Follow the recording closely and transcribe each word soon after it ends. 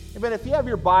Amen. If you have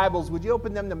your Bibles, would you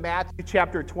open them to Matthew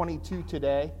chapter 22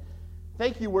 today?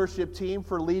 Thank you, worship team,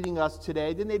 for leading us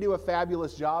today. Didn't they do a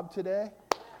fabulous job today?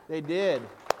 They did.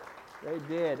 They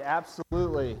did,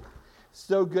 absolutely.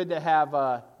 So good to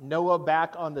have Noah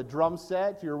back on the drum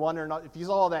set. If you're wondering, if you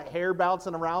saw all that hair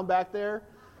bouncing around back there,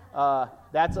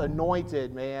 that's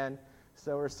anointed, man.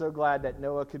 So we're so glad that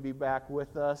Noah could be back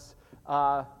with us.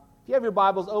 If you have your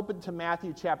Bibles, open to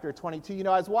Matthew chapter 22. You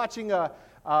know, I was watching a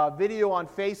video on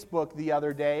Facebook the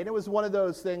other day, and it was one of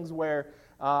those things where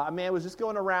a man was just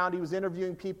going around. He was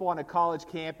interviewing people on a college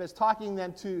campus, talking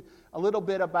then to a little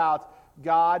bit about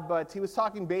God, but he was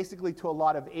talking basically to a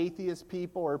lot of atheist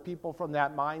people or people from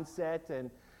that mindset, and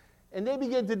they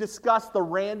began to discuss the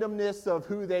randomness of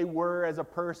who they were as a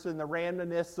person, the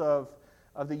randomness of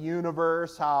the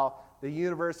universe, how the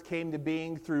universe came to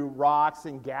being through rocks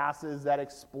and gases that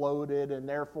exploded, and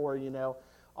therefore, you know,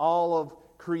 all of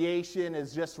creation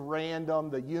is just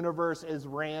random. The universe is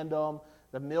random.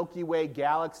 The Milky Way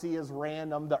galaxy is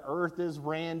random. The earth is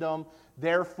random.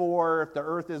 Therefore, if the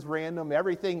earth is random,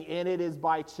 everything in it is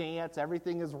by chance.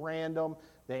 Everything is random.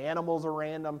 The animals are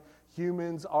random.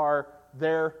 Humans are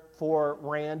therefore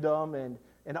random.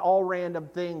 And all random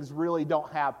things really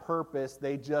don't have purpose.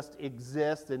 They just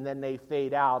exist and then they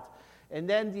fade out. And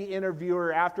then the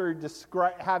interviewer, after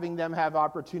having them have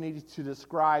opportunity to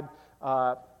describe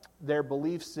their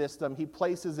belief system, he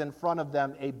places in front of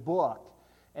them a book.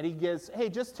 And he gives, hey,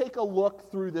 just take a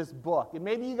look through this book. And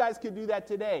maybe you guys could do that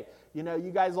today. You know,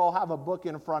 you guys all have a book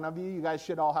in front of you. You guys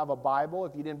should all have a Bible.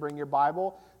 If you didn't bring your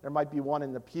Bible, there might be one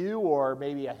in the pew or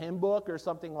maybe a hymn book or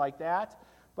something like that.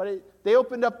 But they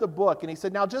opened up the book and he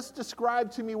said, now just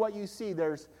describe to me what you see.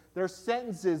 There's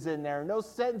sentences in there. And those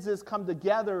sentences come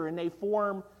together and they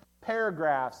form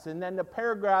paragraphs. And then the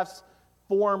paragraphs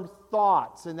form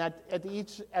thoughts, and at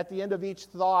the end of each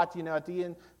thought, you know, at the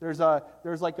end there's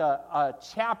like a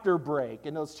chapter break,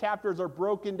 and those chapters are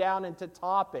broken down into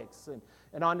topics,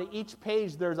 and on each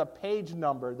page there's a page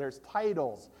number, there's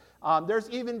titles, there's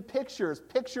even pictures.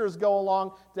 Pictures go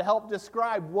along to help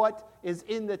describe what is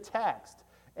in the text,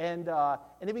 and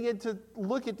they begin to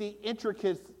look at the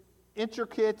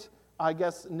intricate, I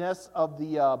guess, ness of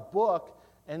the book.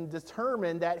 And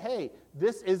determine that, hey,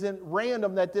 this isn't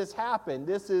random that this happened.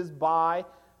 This is by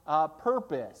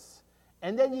purpose.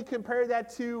 And then you compare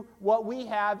that to what we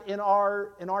have in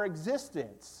our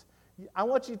existence. I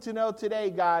want you to know today,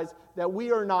 guys, that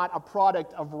we are not a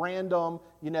product of random,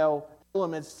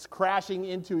 elements crashing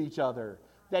into each other.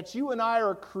 That you and I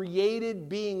are created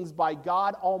beings by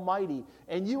God Almighty.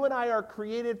 And you and I are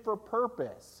created for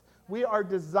purpose. We are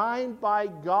designed by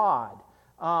God.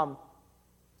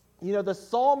 The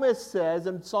psalmist says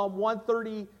in Psalm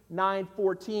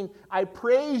 139:14, I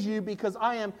praise you because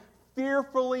I am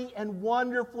fearfully and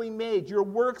wonderfully made. Your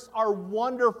works are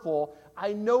wonderful.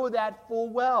 I know that full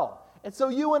well. And so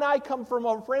you and I come from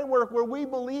a framework where we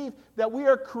believe that we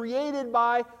are created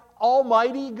by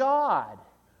Almighty God,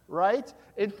 right?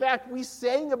 In fact, we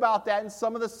sang about that in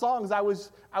some of the songs. I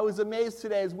was amazed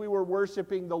today as we were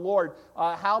worshiping the Lord,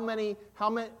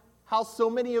 how so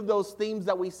many of those themes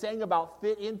that we sang about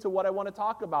fit into what I want to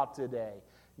talk about today.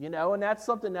 And that's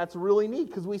something that's really neat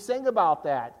because we sang about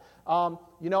that. I'm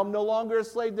no longer a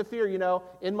slave to fear.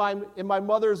 In my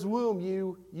mother's womb,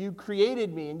 you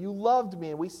created me and you loved me,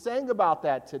 and we sang about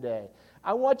that today.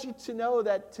 I want you to know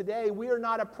that today we are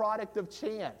not a product of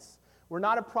chance. We're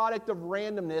not a product of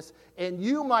randomness, and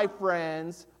you, my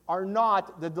friends, are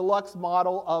not the deluxe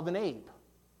model of an ape.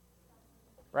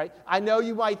 Right? I know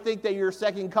you might think that your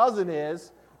second cousin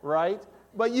is, right?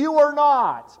 But you are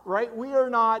not, right? We are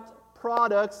not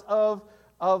products of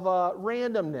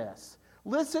randomness.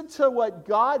 Listen to what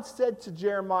God said to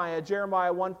Jeremiah.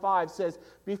 Jeremiah 1:5 says,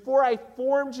 before I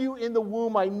formed you in the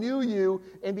womb, I knew you,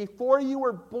 and before you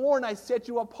were born, I set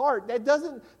you apart. That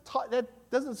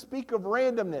doesn't speak of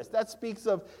randomness. That speaks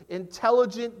of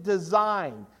intelligent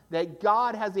design, that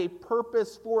God has a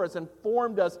purpose for us and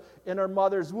formed us in our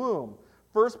mother's womb.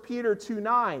 1 Peter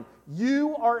 2:9,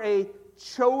 you are a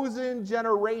chosen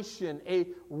generation, a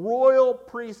royal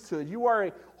priesthood. You are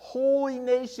a holy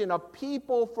nation, a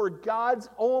people for God's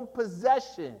own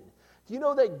possession. Do you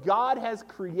know that God has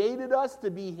created us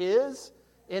to be His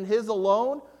and His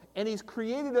alone? And He's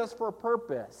created us for a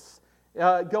purpose.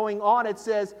 Going on, it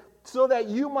says, so that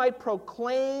you might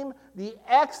proclaim the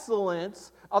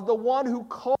excellence of the one who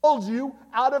called you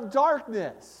out of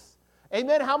darkness.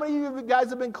 Amen. How many of you guys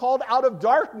have been called out of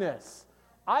darkness?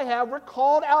 I have. We're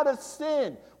called out of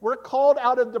sin. We're called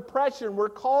out of depression. We're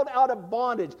called out of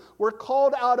bondage. We're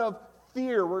called out of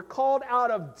fear. We're called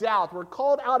out of doubt. We're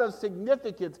called out of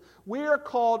significance. We are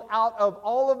called out of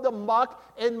all of the muck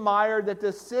and mire that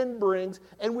the sin brings,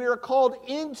 and we are called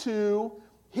into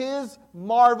His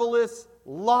marvelous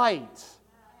light.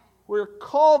 We're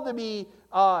called to be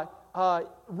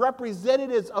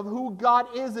representatives of who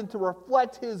God is and to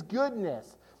reflect His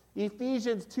goodness.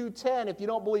 Ephesians 2:10, if you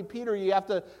don't believe Peter, you have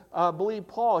to believe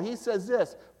Paul. He says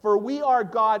this, "For we are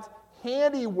God's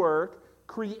handiwork,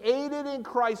 created in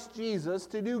Christ Jesus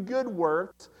to do good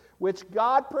works, which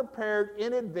God prepared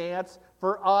in advance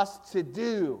for us to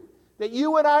do." That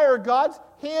you and I are God's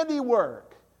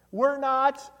handiwork. We're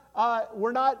not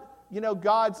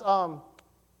God's,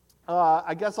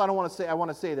 I guess I want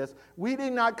to say this. We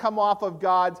did not come off of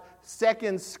God's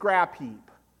second scrap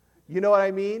heap. You know what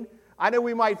I mean? I know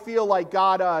we might feel like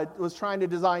God was trying to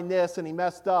design this and He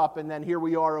messed up, and then here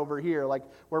we are over here, like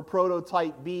we're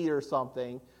prototype B or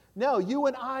something. No, you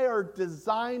and I are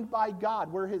designed by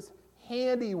God. We're His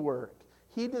handiwork.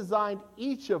 He designed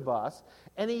each of us,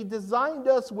 and He designed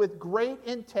us with great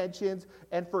intentions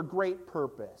and for great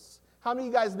purpose. How many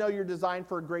of you guys know you're designed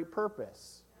for a great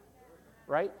purpose?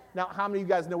 Right? Now, how many of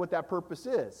you guys know what that purpose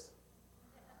is?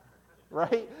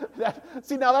 Right?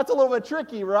 See, now that's a little bit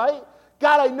tricky, right?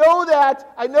 God, I know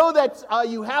that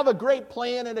you have a great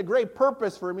plan and a great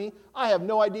purpose for me. I have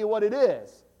no idea what it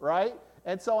is, right?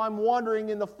 And so I'm wandering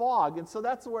in the fog. And so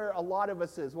that's where a lot of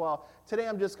us is. Well, today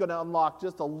I'm just going to unlock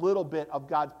just a little bit of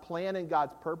God's plan and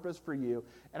God's purpose for you.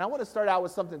 And I want to start out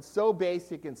with something so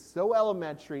basic and so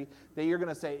elementary that you're going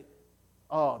to say,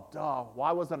 oh, duh,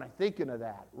 why wasn't I thinking of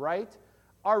that, right?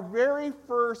 Our very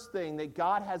first thing that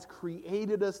God has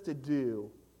created us to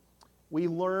do, we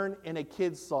learn in a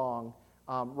kid's song,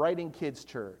 right in kids'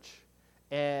 church.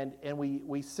 And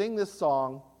we sing this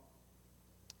song.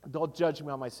 Don't judge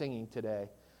me on my singing today.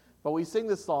 But we sing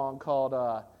this song called,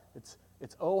 it's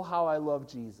 "Oh, How I Love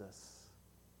Jesus."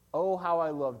 Oh, how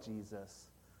I love Jesus.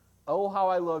 Oh, how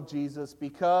I love Jesus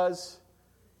because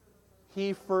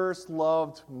He first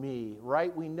loved me,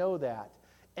 right? We know that.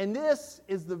 And this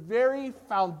is the very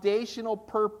foundational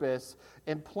purpose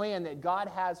and plan that God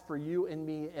has for you and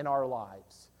me in our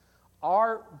lives.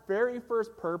 Our very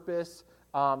first purpose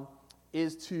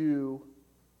is to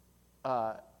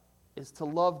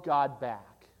love God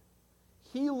back.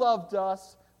 He loved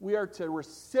us. We are to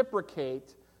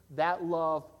reciprocate that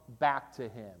love back to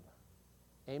Him.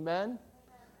 Amen?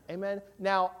 Amen.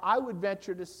 Now, I would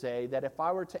venture to say that if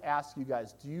I were to ask you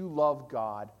guys, do you love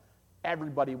God?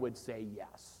 Everybody would say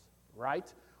yes,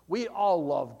 right? We all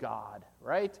love God,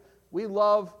 right? We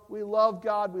love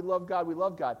God, we love God, we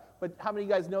love God. But how many of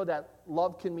you guys know that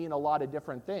love can mean a lot of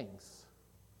different things,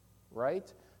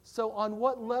 right? So on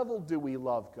what level do we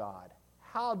love God?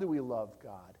 How do we love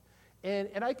God?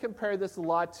 And I compare this a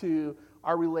lot to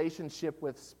our relationship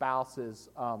with spouses.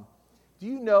 Do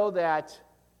you know that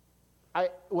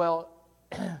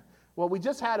we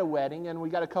just had a wedding, and we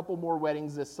got a couple more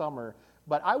weddings this summer.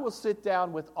 But I will sit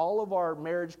down with all of our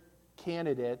marriage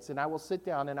candidates, and I will sit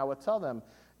down and I will tell them,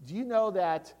 do you know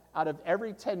that out of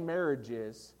every 10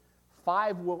 marriages,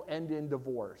 5 will end in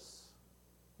divorce?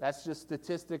 That's just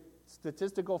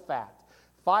statistical fact.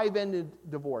 5 end in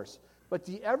divorce. But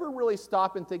do you ever really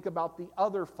stop and think about the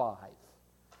other 5?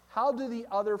 How do the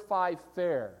other 5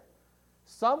 fare?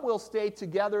 Some will stay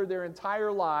together their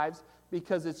entire lives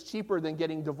because it's cheaper than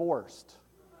getting divorced.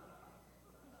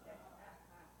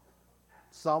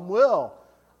 Some will.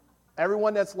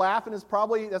 Everyone that's laughing that's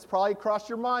probably crossed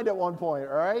your mind at one point,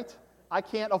 all right? I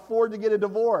can't afford to get a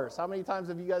divorce. How many times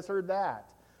have you guys heard that?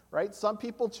 Right? Some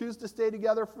people choose to stay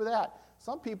together for that.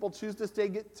 Some people choose to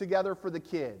stay together for the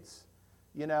kids.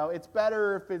 You know, it's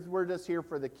better if we're just here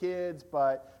for the kids,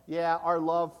 but yeah, our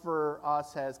love for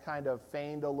us has kind of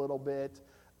faded a little bit.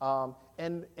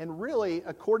 And really,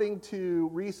 according to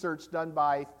research done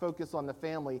by Focus on the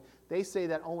Family, they say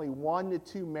that only 1 to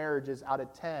 2 marriages out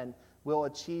of 10 will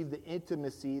achieve the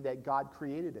intimacy that God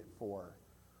created it for.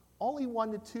 Only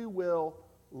 1 to 2 will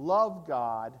love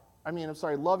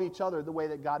each other the way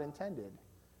that God intended.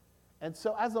 And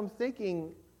so as I'm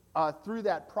thinking through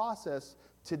that process,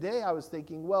 today I was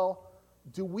thinking, well,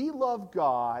 do we love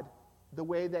God the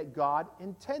way that God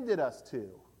intended us to?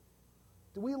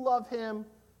 Do we love Him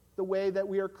the way that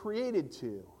we are created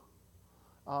to?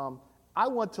 I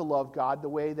want to love God the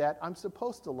way that I'm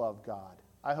supposed to love God.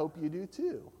 I hope you do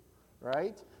too,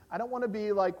 right? I don't want to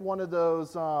be like one of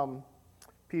those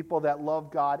people that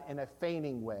love God in a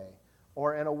feigning way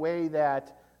or in a way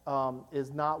that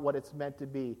is not what it's meant to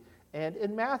be. And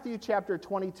in Matthew chapter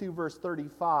 22, verse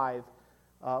 35,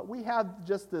 we have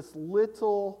just this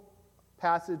little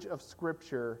passage of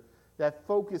Scripture that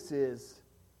focuses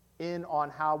in on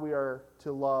how we are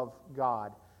to love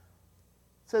God.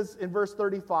 It says in verse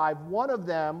 35, one of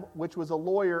them, which was a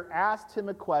lawyer, asked him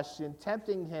a question,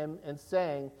 tempting him and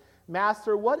saying,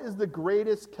 Master, what is the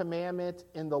greatest commandment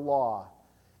in the law?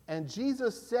 And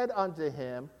Jesus said unto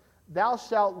him, Thou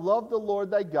shalt love the Lord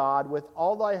thy God with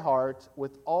all thy heart,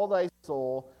 with all thy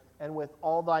soul, and with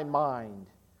all thy mind.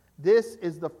 This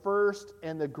is the first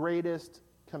and the greatest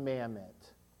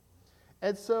commandment.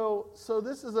 And so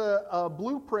this is a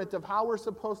blueprint of how we're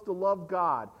supposed to love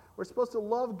God. We're supposed to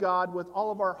love God with all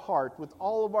of our heart, with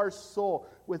all of our soul,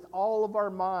 with all of our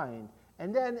mind.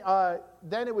 And then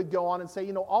it would go on and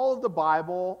say, all of the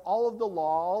Bible, all of the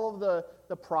law, all of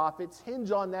the prophets hinge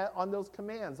on those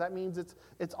commands. That means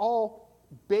it's all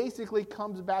basically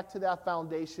comes back to that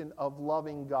foundation of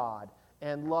loving God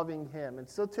and loving Him. And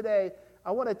so today,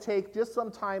 I want to take just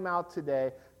some time out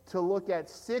today to look at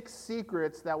 6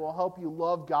 secrets that will help you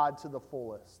love God to the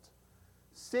fullest.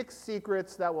 6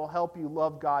 secrets that will help you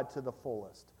love God to the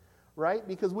fullest, right?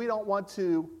 Because we don't want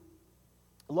to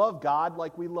love God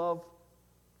like we love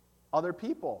other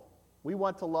people. We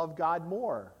want to love God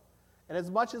more. And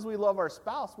as much as we love our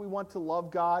spouse, we want to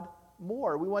love God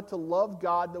more. We want to love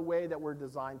God the way that we're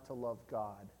designed to love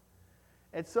God.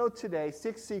 And so today,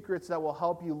 6 secrets that will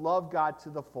help you love God to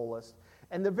the fullest.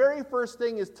 And the very first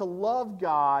thing is to love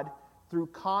God through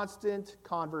constant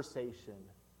conversation.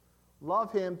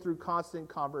 Love Him through constant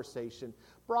conversation.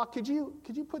 Brock, could you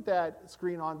put that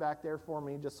screen on back there for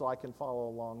me just so I can follow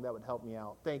along? That would help me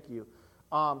out. Thank you.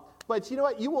 But you know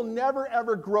what? You will never,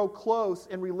 ever grow close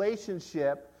in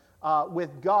relationship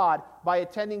with God by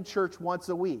attending church once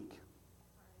a week.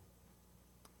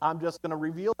 I'm just going to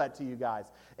reveal that to you guys.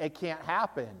 It can't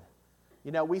happen.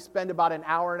 We spend about an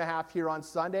hour and a half here on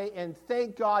Sunday, and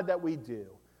thank God that we do.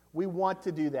 We want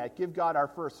to do that. Give God our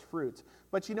first fruits.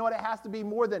 But you know what? It has to be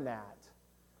more than that.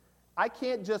 I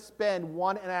can't just spend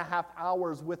 1.5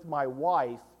 hours with my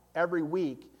wife every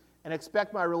week and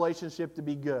expect my relationship to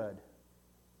be good.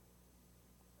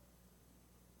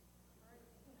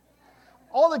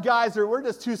 All the guys we're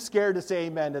just too scared to say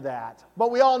amen to that. But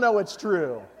we all know it's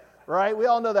true, right? We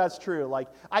all know that's true. Like,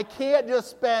 I can't just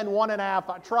spend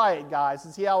 1.5, try it, guys,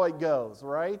 and see how it goes,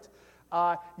 right?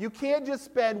 You can't just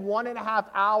spend 1.5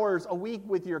 hours a week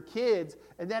with your kids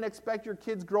and then expect your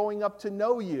kids growing up to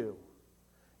know you.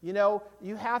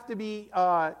 You have to be,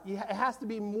 it has to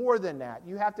be more than that.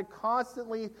 You have to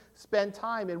constantly spend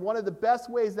time. And one of the best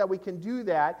ways that we can do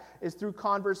that is through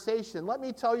conversation. Let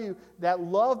me tell you that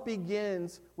love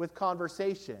begins with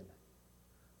conversation.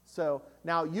 So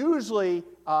now usually,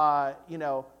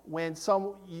 when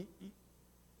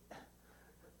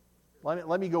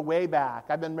let me go way back.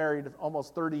 I've been married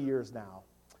almost 30 years now.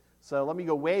 So let me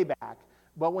go way back.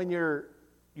 But when you're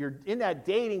in that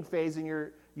dating phase and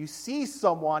you see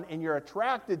someone and you're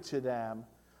attracted to them,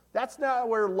 that's not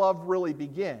where love really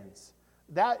begins.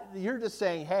 That you're just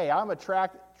saying, hey, I'm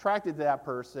attracted to that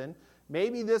person.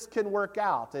 Maybe this can work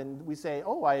out. And we say,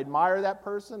 oh, I admire that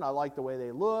person. I like the way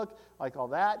they look, I like all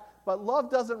that. But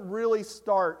love doesn't really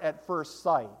start at first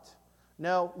sight.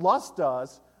 No, lust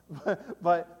does,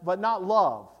 but not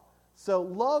love. So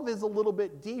love is a little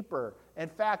bit deeper. In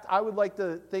fact, I would like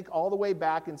to think all the way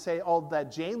back and say, oh,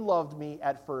 that Jane loved me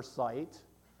at first sight.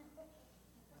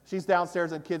 She's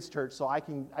downstairs in kids' church, so I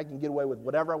can get away with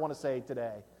whatever I want to say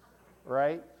today,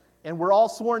 right? And we're all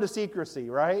sworn to secrecy,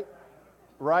 right?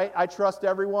 Right? I trust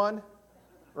everyone,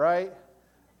 right?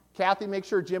 Kathy, make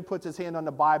sure Jim puts his hand on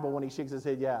the Bible when he shakes his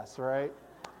head yes, right?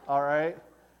 All right?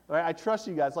 All right, I trust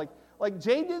you guys. Like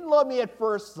Jane didn't love me at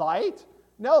first sight.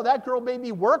 No, that girl made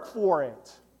me work for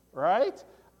it, right?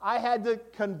 I had to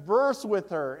converse with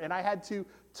her, and I had to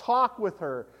talk with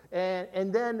her.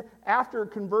 And then after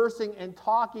conversing and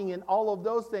talking and all of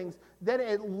those things, then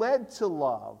it led to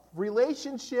love.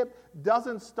 Relationship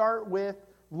doesn't start with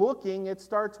looking, it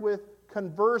starts with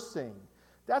conversing.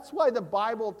 That's why the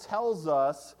Bible tells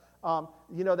us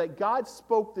that God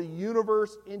spoke the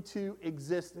universe into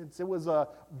existence. It was a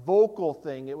vocal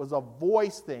thing. It was a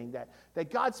voice thing.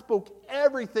 That God spoke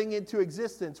everything into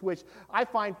existence, which I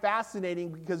find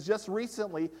fascinating because just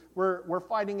recently we're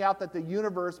finding out that the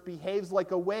universe behaves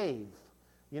like a wave.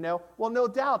 Well, no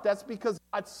doubt that's because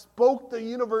God spoke the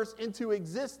universe into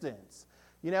existence.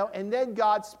 And then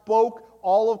God spoke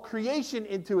all of creation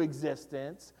into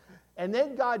existence. And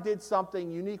then God did something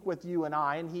unique with you and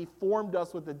I, and He formed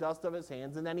us with the dust of His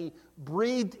hands, and then He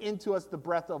breathed into us the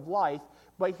breath of life.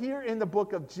 But here in the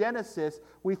book of Genesis,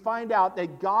 we find out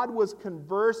that God was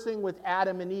conversing with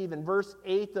Adam and Eve. In verse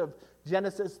 8 of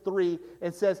Genesis 3,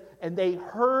 it says, "And they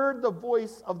heard the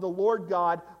voice of the Lord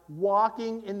God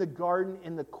walking in the garden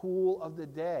in the cool of the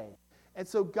day." And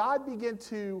so God began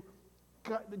to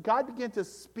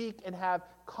speak and have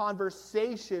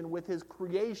conversation with his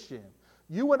creation.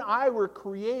 You and I were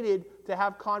created to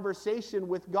have conversation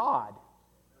with God.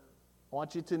 I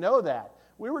want you to know that.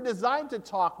 We were designed to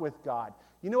talk with God.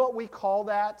 You know what we call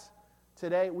that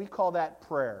today? We call that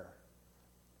prayer.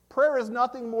 Prayer is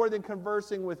nothing more than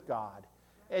conversing with God.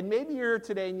 And maybe you're here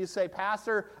today and you say,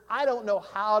 Pastor, I don't know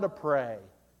how to pray.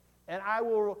 And I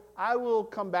will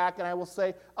come back and I will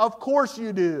say, of course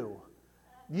you do.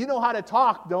 You know how to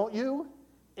talk, don't you?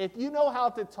 If you know how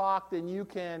to talk, then you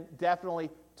can definitely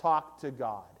talk to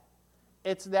God.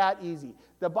 It's that easy.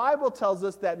 The Bible tells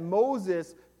us that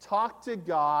Moses talked to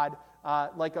God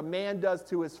like a man does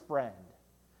to his friend.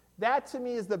 That to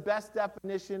me is the best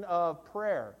definition of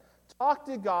prayer. Talk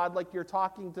to God like you're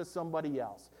talking to somebody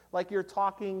else, like you're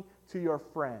talking to your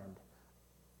friend.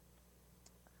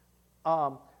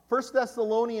 1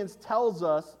 Thessalonians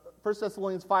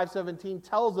 5:17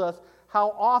 tells us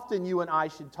how often you and I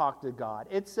should talk to God.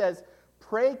 It says,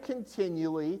 pray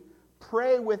continually,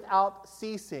 pray without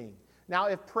ceasing. Now,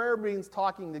 if prayer means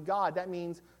talking to God, that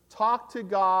means talk to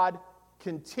God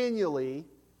continually,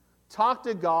 talk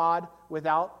to God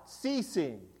without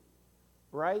ceasing,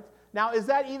 right? Now, is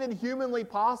that even humanly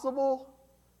possible?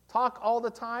 Talk all the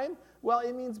time? Well,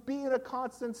 it means be in a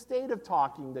constant state of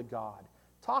talking to God.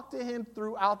 Talk to him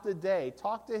throughout the day.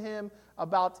 Talk to him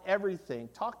about everything.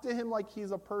 Talk to him like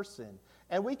he's a person.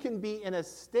 And we can be in a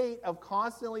state of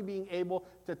constantly being able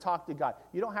to talk to God.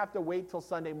 You don't have to wait till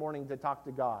Sunday morning to talk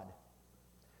to God.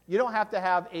 You don't have to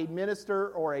have a minister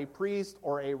or a priest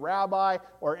or a rabbi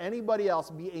or anybody else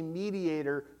be a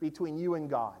mediator between you and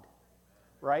God.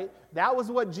 Right? That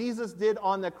was what Jesus did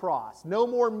on the cross. No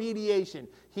more mediation.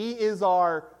 He is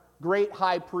our great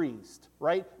high priest,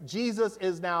 right? Jesus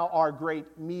is now our great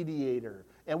mediator.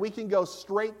 And we can go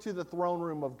straight to the throne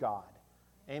room of God.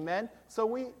 Amen?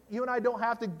 So you and I don't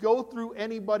have to go through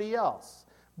anybody else.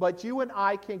 But you and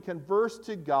I can converse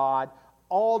to God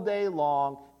all day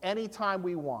long, anytime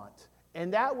we want.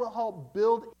 And that will help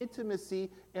build intimacy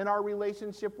in our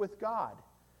relationship with God.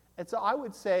 And so I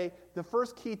would say the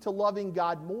first key to loving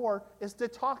God more is to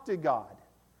talk to God.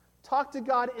 Talk to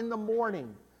God in the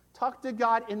morning. Talk to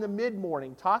God in the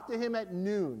mid-morning. Talk to him at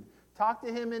noon. Talk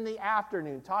to him in the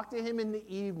afternoon. Talk to him in the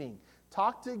evening.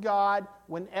 Talk to God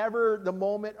whenever the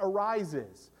moment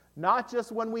arises, not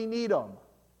just when we need him.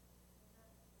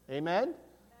 Amen?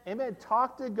 Amen.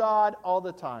 Talk to God all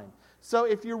the time. So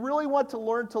if you really want to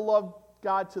learn to love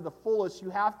God to the fullest, you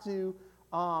have to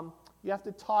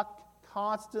talk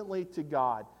constantly to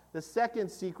God. The second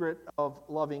secret of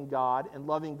loving God and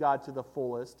loving God to the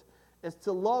fullest is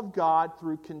to love God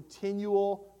through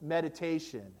continual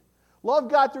meditation.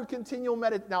 Love God through continual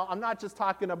meditation. Now, I'm not just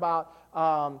talking about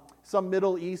some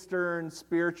Middle Eastern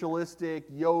spiritualistic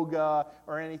yoga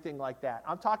or anything like that.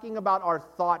 I'm talking about our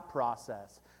thought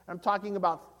process. I'm talking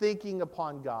about thinking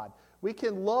upon God. We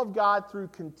can love God through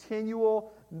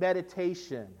continual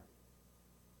meditation.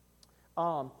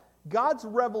 God's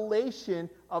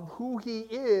revelation of who he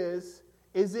is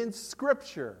in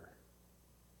Scripture.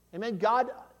 Amen. God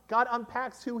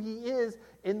unpacks who he is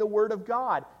in the Word of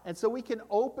God. And so we can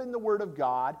open the Word of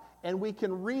God and we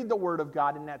can read the Word of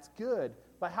God, and that's good.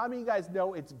 But how many of you guys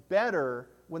know it's better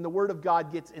when the Word of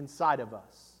God gets inside of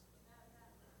us?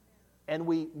 And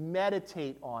we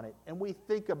meditate on it and we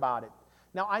think about it.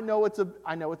 Now, I know it's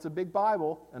a big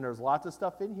Bible and there's lots of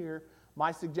stuff in here.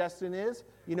 My suggestion is,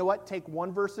 you know what? Take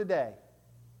one verse a day.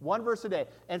 One verse a day.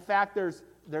 In fact,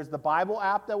 there's the Bible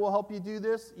app that will help you do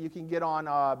this. You can get on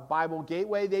Bible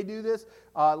Gateway. They do this.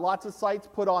 Lots of sites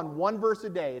put on one verse a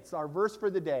day. It's our verse for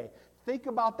the day. Think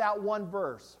about that one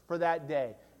verse for that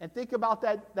day. And think about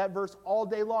that verse all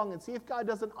day long and see if God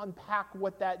doesn't unpack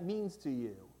what that means to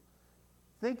you.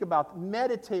 Think about,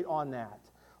 meditate on that.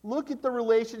 Look at the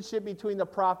relationship between the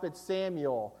prophet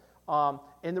Samuel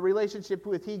and the relationship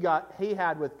he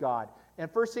had with God. And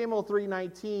 1 Samuel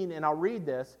 3:19, and I'll read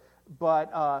this,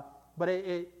 but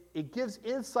it gives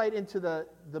insight into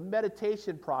the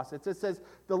meditation process. It says,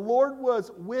 the Lord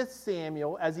was with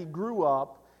Samuel as he grew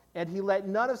up, and he let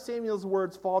none of Samuel's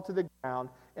words fall to the ground.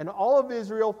 And all of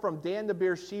Israel from Dan to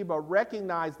Beersheba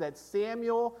recognized that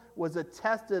Samuel was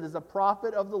attested as a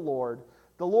prophet of the Lord.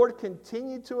 The Lord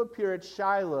continued to appear at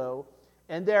Shiloh,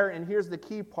 and here's the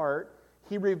key part,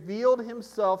 he revealed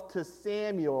himself to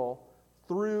Samuel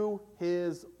through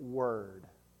his word.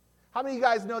 How many of you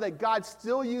guys know that God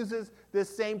still uses this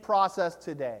same process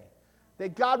today?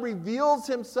 That God reveals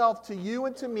himself to you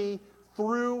and to me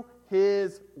through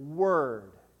his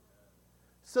word.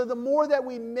 So the more that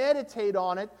we meditate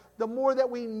on it, the more that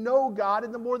we know God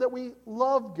and the more that we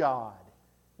love God.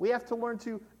 We have to learn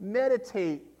to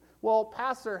meditate. Well,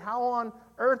 Pastor, how on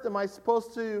earth am I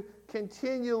supposed to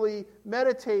continually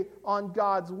meditate on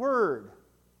God's Word?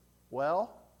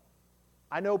 Well,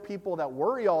 I know people that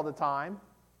worry all the time.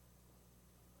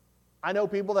 I know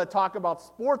people that talk about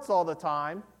sports all the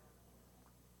time.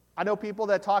 I know people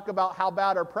that talk about how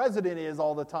bad our president is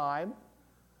all the time,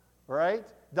 right?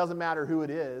 Doesn't matter who it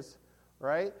is,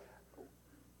 right?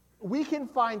 We can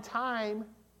find time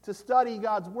to study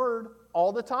God's Word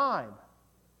all the time.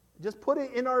 Just put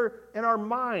it in our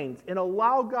minds and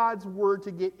allow God's Word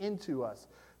to get into us.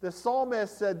 The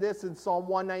psalmist said this in Psalm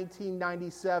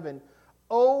 119:97,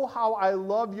 "Oh, how I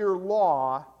love your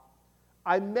law.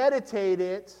 I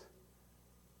meditate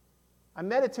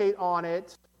on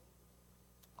it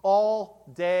all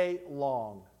day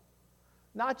long."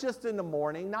 Not just in the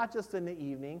morning, not just in the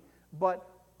evening, but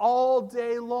all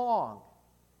day long.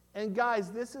 And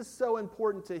guys, this is so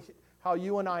important to how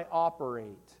you and I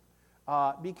operate.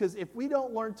 Because if we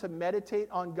don't learn to meditate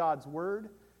on God's Word,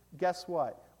 guess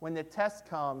what? When the test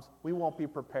comes, we won't be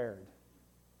prepared.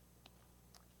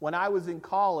 When I was in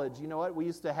college, you know what? We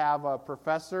used to have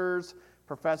professors.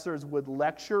 Professors would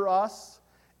lecture us.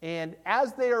 And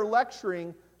as they are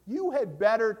lecturing, you had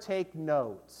better take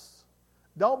notes.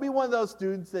 Don't be one of those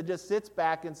students that just sits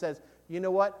back and says, you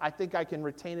know what? I think I can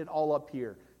retain it all up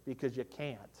here, because you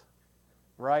can't,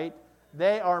 right?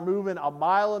 They are moving a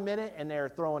mile a minute, and they're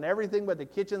throwing everything but the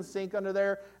kitchen sink under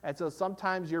there. And so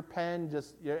sometimes your pen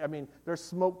there's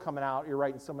smoke coming out. You're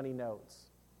writing so many notes.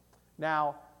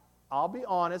 Now, I'll be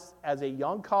honest, as a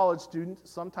young college student,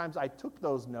 sometimes I took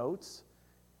those notes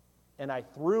and I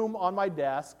threw them on my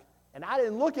desk, and I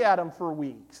didn't look at them for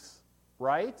weeks,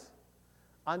 right?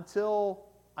 Until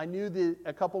I knew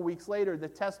a couple weeks later the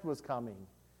test was coming.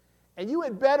 And you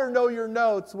had better know your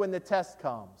notes when the test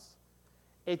comes.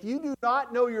 If you do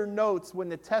not know your notes when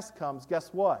the test comes, guess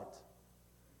what?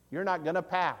 You're not going to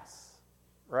pass,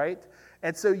 right?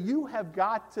 And so you have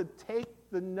got to take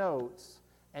the notes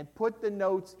and put the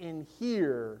notes in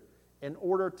here in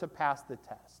order to pass the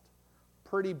test.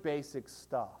 Pretty basic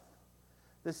stuff.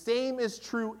 The same is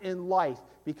true in life,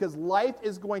 because life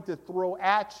is going to throw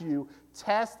at you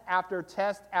test after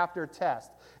test after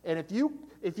test. And if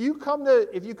you come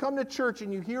to church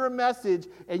and you hear a message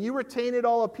and you retain it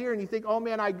all up here and you think, oh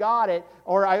man, I got it,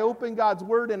 or I open God's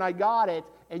Word and I got it,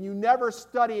 and you never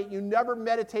study it, you never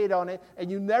meditate on it, and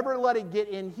you never let it get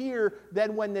in here,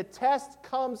 then when the test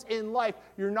comes in life,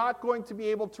 you're not going to be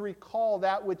able to recall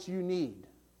that which you need.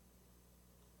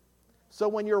 So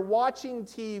when you're watching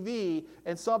TV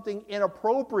and something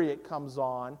inappropriate comes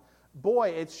on, boy,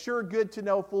 it's sure good to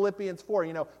know Philippians 4.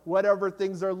 You know, whatever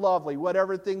things are lovely,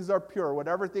 whatever things are pure,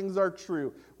 whatever things are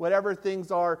true, whatever things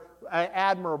are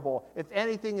admirable, if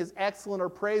anything is excellent or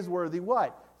praiseworthy,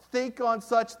 what? Think on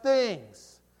such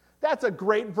things. That's a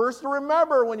great verse to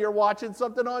remember when you're watching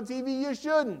something on TV you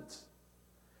shouldn't.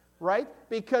 Right?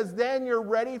 Because then you're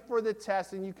ready for the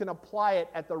test and you can apply it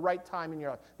at the right time in your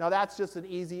life. Now that's just an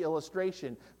easy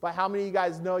illustration, but how many of you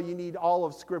guys know you need all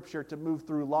of Scripture to move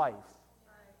through life?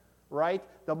 Right?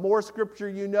 The more Scripture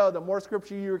you know, the more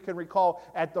Scripture you can recall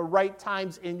at the right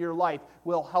times in your life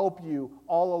will help you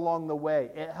all along the way.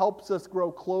 It helps us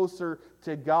grow closer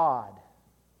to God.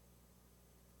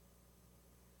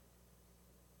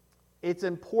 It's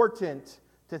important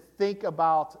to think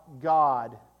about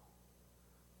God,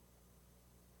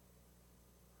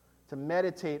 to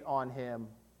meditate on Him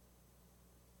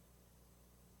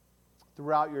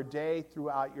throughout your day,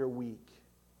 throughout your week.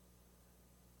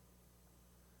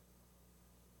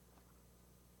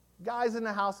 Guys in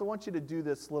the house, I want you to do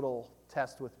this little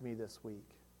test with me this week.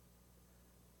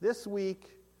 This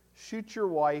week, shoot your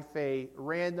wife a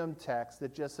random text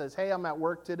that just says, hey, I'm at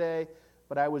work today,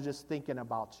 but I was just thinking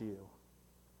about you.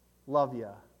 Love ya.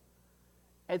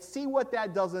 And see what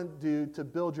that doesn't do to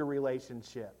build your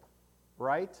relationship,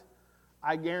 right?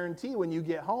 I guarantee when you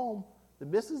get home, the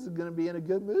missus is going to be in a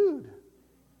good mood,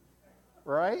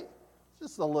 right?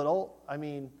 Just a little.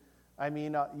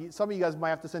 Some of you guys might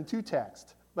have to send 2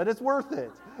 texts, but it's worth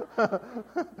it,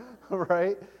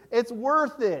 right? It's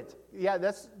worth it. Yeah,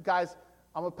 guys,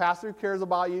 I'm a pastor who cares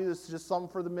about you. This is just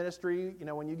something for the ministry,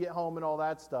 when you get home and all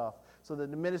that stuff, so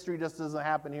that the ministry just doesn't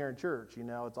happen here in church,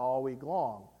 it's all week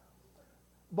long.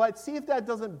 But see if that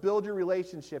doesn't build your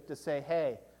relationship to say,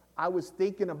 hey, I was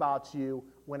thinking about you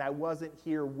when I wasn't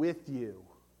here with you.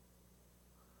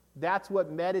 That's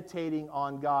what meditating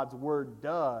on God's Word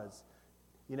does.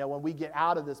 When we get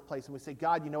out of this place and we say,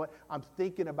 God, you know what? I'm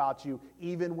thinking about you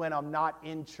even when I'm not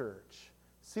in church.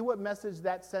 See what message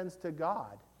that sends to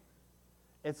God.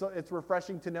 It's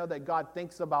refreshing to know that God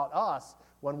thinks about us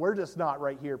when we're just not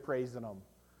right here praising Him.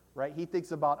 right? He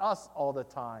thinks about us all the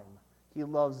time. He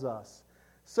loves us.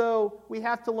 So we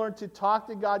have to learn to talk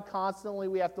to God constantly.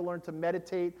 We have to learn to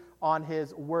meditate on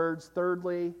His words.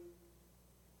 Thirdly,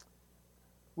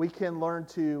 we can learn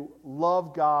to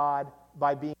love God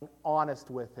by being honest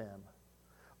with Him.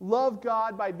 Love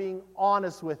God by being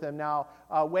honest with Him. Now,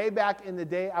 way back in the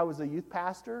day, I was a youth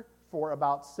pastor for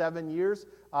about 7 years.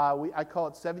 I call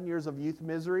it 7 years of youth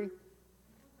misery.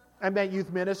 I meant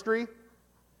youth ministry,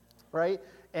 right?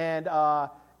 And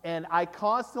I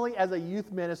constantly, as a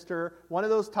youth minister, one of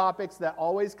those topics that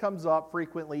always comes up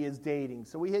frequently is dating.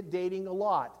 So we hit dating a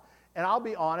lot. And I'll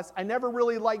be honest, I never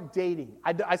really liked dating.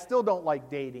 I still don't like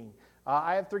dating.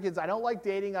 I have 3 kids. I don't like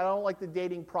dating. I don't like the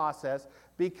dating process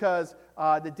because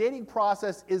the dating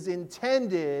process is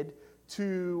intended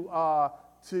to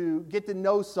get to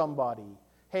know somebody.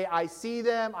 Hey, I see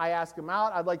them. I ask them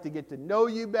out. I'd like to get to know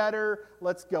you better.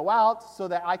 Let's go out so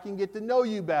that I can get to know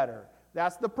you better.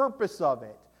 That's the purpose of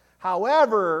it.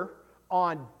 However,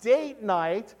 on date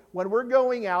night, when we're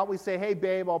going out, we say, hey,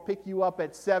 babe, I'll pick you up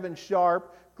at 7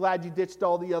 sharp. Glad you ditched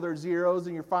all the other zeros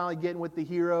and you're finally getting with the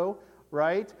hero,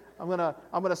 right? I'm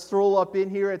gonna stroll up in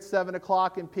here at 7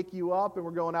 o'clock and pick you up, and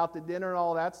we're going out to dinner and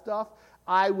all that stuff.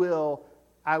 I will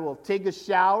take a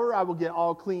shower. I will get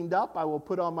all cleaned up. I will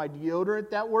put on my deodorant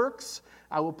that works.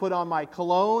 I will put on my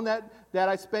cologne that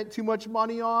I spent too much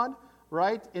money on,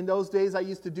 right? In those days, I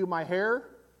used to do my hair,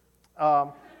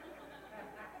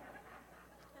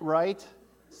 right?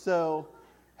 So,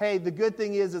 hey, the good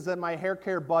thing is that my hair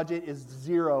care budget is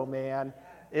 0, man.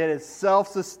 It is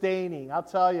self-sustaining. I'll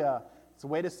tell you, it's a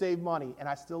way to save money, and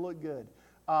I still look good.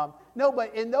 No,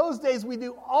 but in those days, we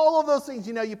do all of those things.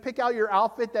 You know, you pick out your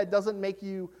outfit that doesn't make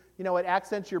you, it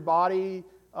accents your body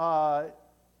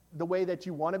the way that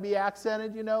you want to be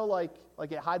accented, like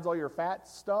it hides all your fat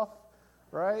stuff,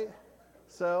 right?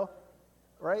 So,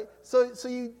 right? So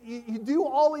you do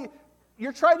all the,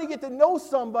 you're trying to get to know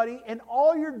somebody, and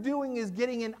all you're doing is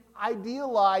getting an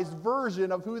idealized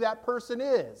version of who that person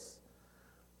is.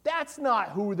 That's not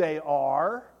who they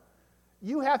are.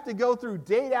 You have to go through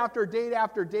date after date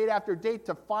after date after date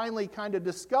to finally kind of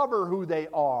discover who they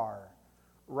are,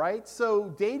 right?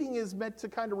 So dating is meant to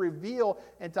kind of reveal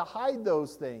and to hide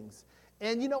those things.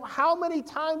 And how many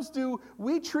times do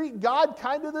we treat God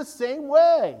kind of the same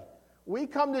way? We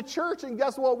come to church and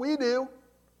guess what we do?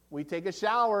 We take a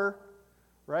shower,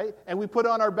 right? And we put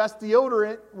on our best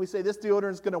deodorant. We say this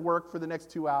deodorant is going to work for the next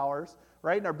 2 hours,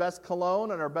 right? And our best cologne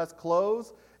and our best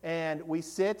clothes. And we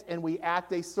sit and we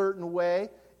act a certain way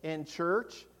in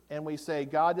church, and we say,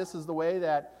 God, this is the way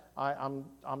that I'm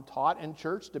taught in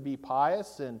church to be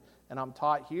pious, and I'm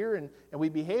taught here, and we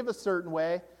behave a certain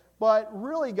way. But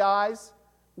really, guys,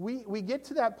 we get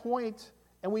to that point,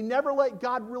 and we never let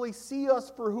God really see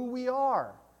us for who we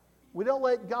are. We don't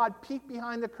let God peek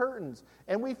behind the curtains.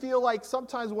 And we feel like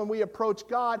sometimes when we approach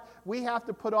God, we have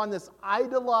to put on this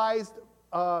idolized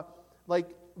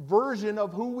version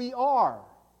of who we are.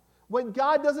 When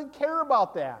God doesn't care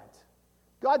about that.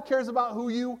 God cares about who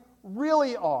you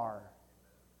really are.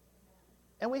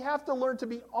 And we have to learn to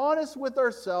be honest with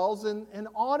ourselves and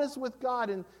honest with God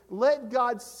and let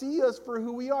God see us for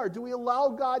who we are. Do we allow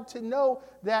God to know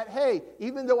that, hey,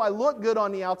 even though I look good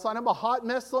on the outside, I'm a hot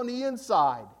mess on the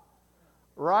inside,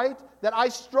 right? That I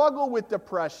struggle with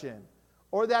depression,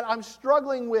 or that I'm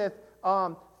struggling with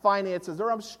finances,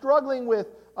 or I'm struggling with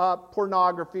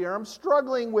pornography, or I'm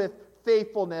struggling with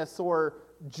faithfulness or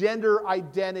gender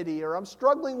identity, or I'm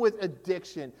struggling with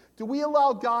addiction. Do we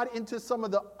allow God into some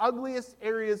of the ugliest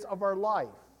areas of our life?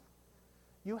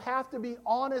 You have to be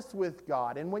honest with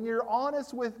God. And when you're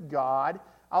honest with God,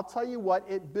 I'll tell you what,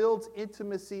 it builds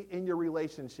intimacy in your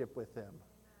relationship with Him.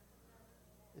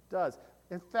 It does.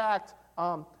 In fact,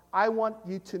 I want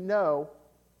you to know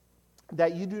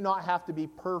that you do not have to be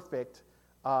perfect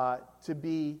to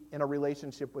be in a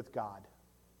relationship with God.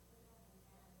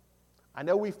 I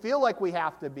know we feel like we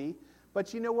have to be,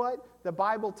 but you know what? The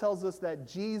Bible tells us that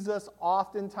Jesus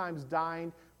oftentimes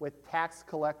dined with tax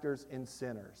collectors and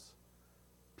sinners.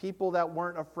 People that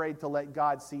weren't afraid to let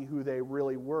God see who they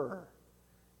really were.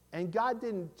 And God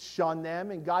didn't shun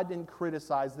them, and God didn't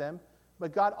criticize them,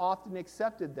 but God often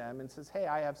accepted them and says, hey,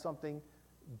 I have something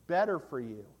better for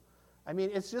you. I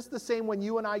mean, it's just the same when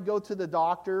you and I go to the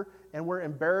doctor and we're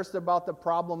embarrassed about the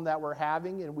problem that we're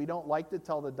having, and we don't like to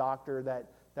tell the doctor that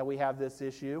we have this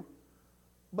issue.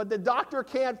 But the doctor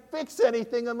can't fix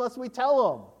anything unless we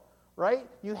tell him, right?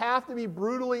 You have to be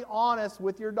brutally honest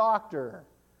with your doctor,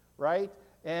 right?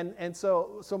 And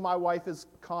so my wife is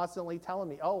constantly telling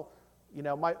me,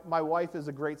 my wife is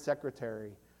a great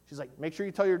secretary. She's like, make sure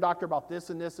you tell your doctor about this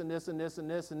and this and this and this and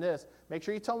this and this. Make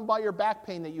sure you tell him about your back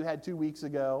pain that you had 2 weeks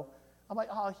ago. I'm like,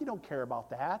 oh, he don't care about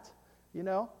that.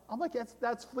 I'm like,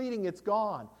 that's fleeting. It's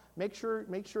gone. Make sure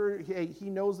he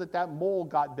knows that mole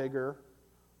got bigger,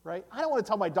 right? I don't want to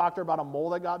tell my doctor about a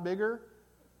mole that got bigger,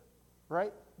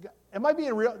 right? Am I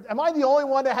being real? Am I the only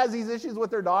one that has these issues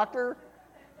with their doctor?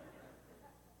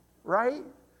 Right?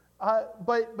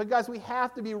 But guys, we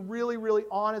have to be really, really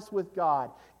honest with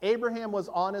God. Abraham was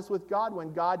honest with God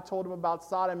when God told him about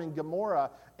Sodom and Gomorrah.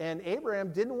 And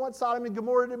Abraham didn't want Sodom and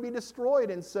Gomorrah to be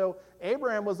destroyed. And so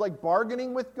Abraham was like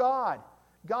bargaining with God.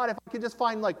 God, if I could just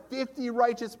find like 50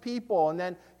 righteous people. And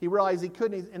then he realized he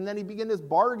couldn't. And then he began this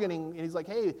bargaining. And he's like,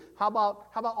 hey, how about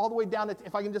all the way down to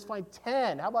if I can just find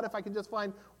 10? How about if I can just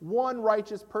find one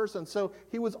righteous person? So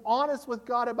he was honest with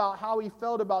God about how he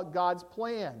felt about God's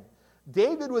plan.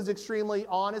 David was extremely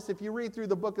honest. If you read through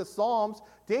the book of Psalms,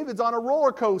 David's on a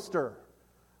roller coaster.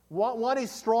 One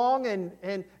he's strong, and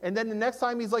then the next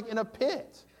time he's like in a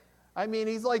pit. I mean,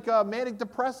 he's like a manic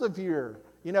depressive here.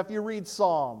 If you read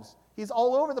Psalms, he's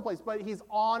all over the place, but he's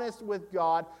honest with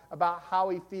God about how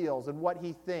he feels and what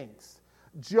he thinks.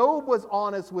 Job was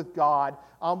honest with God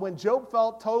when Job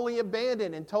felt totally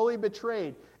abandoned and totally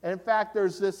betrayed. And in fact,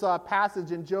 there's this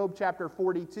passage in Job chapter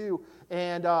 42,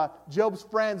 and Job's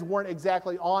friends weren't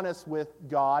exactly honest with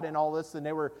God and all this, and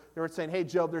they were saying, hey,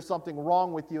 Job, there's something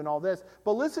wrong with you and all this.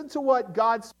 But listen to what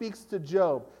God speaks to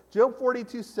Job. Job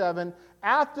 42:7,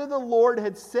 after the Lord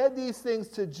had said these things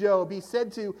to Job, he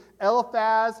said to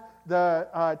Eliphaz the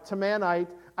Temanite,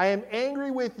 I am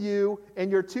angry with you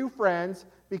and your 2 friends,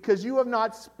 because you have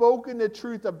not spoken the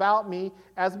truth about me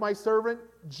as my servant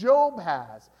Job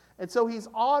has. And so he's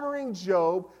honoring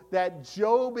Job, that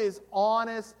Job is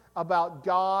honest about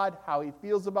God, how he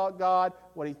feels about God,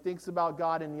 what he thinks about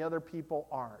God, and the other people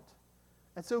aren't.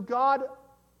 And so God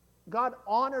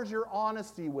honors your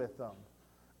honesty with them.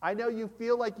 I know you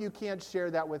feel like you can't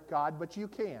share that with God, but you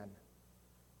can.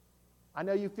 I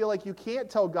know you feel like you can't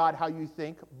tell God how you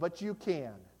think, but you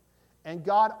can. And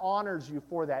God honors you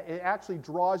for that. It actually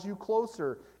draws you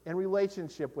closer in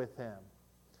relationship with Him.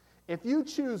 If you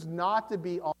choose not to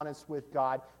be honest with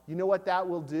God, you know what that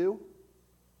will do?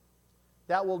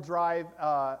 That will drive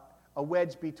a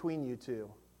wedge between you two.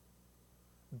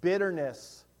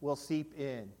 Bitterness will seep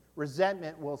in.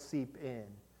 Resentment will seep in.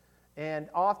 And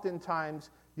oftentimes,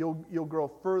 you'll grow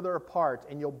further apart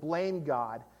and you'll blame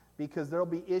God because there'll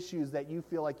be issues that you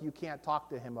feel like you can't talk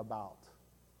to Him about.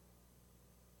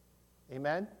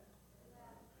 Amen?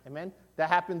 Amen? That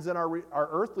happens in our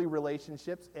earthly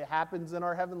relationships. It happens in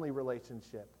our heavenly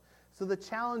relationship. So the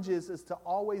challenge is to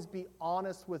always be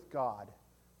honest with God.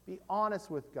 Be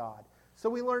honest with God. So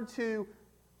we learn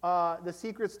the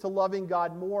secrets to loving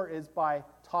God more is by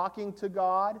talking to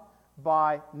God,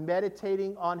 by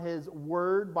meditating on His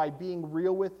Word, by being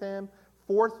real with Him.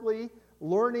 Fourthly,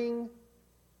 learning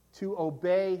to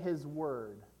obey His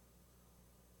Word.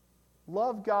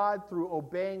 Love God through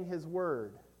obeying His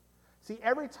Word. See,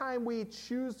 every time we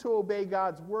choose to obey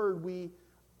God's Word, we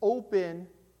open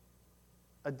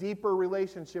a deeper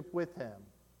relationship with Him.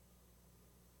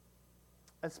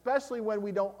 Especially when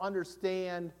we don't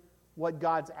understand what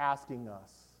God's asking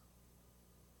us.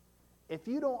 If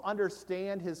you don't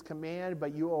understand His command,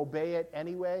 but you obey it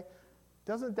anyway,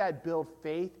 doesn't that build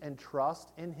faith and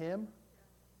trust in Him?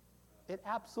 It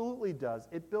absolutely does.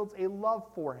 It builds a love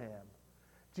for Him.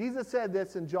 Jesus said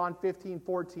this in John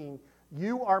 15:14,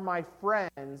 you are my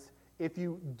friends if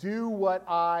you do what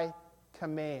I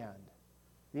command.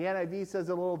 The NIV says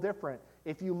it a little different.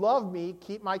 If you love me,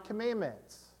 keep my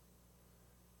commandments.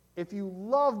 If you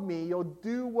love me, you'll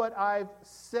do what I've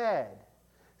said.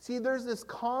 See, there's this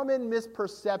common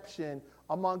misperception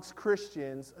amongst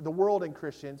Christians, the world and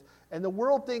Christians, and the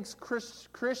world thinks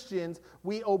Christians,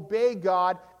 we obey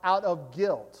God out of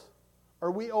guilt,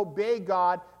 or we obey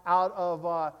God out of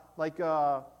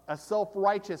a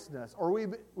self-righteousness, or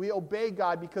we obey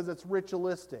God because it's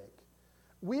ritualistic.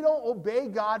 We don't obey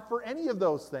God for any of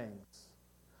those things.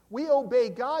 We obey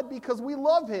God because we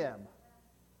love Him.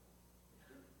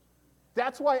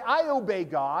 That's why I obey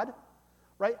God,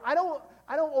 right? I don't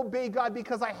obey God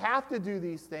because I have to do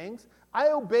these things.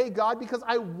 I obey God because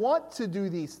I want to do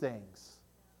these things.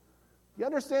 You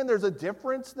understand there's a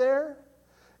difference there?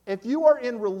 If you are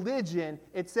in religion,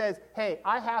 it says, hey,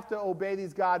 I have to obey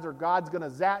these gods or God's going to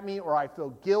zap me or I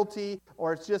feel guilty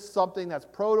or it's just something that's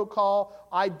protocol.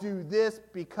 I do this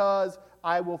because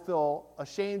I will feel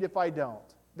ashamed if I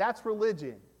don't. That's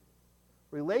religion.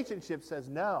 Relationship says,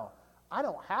 no, I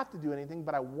don't have to do anything,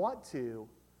 but I want to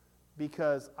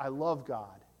because I love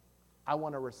God. I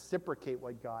want to reciprocate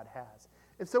what God has.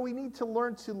 And so we need to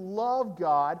learn to love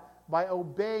God by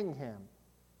obeying him.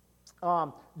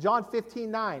 John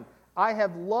 15:9, I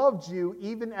have loved you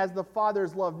even as the Father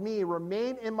has loved me.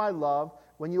 Remain in my love.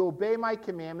 When you obey my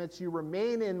commandments, you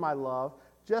remain in my love,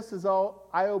 just as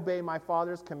I obey my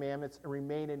Father's commandments and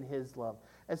remain in his love.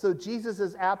 And so Jesus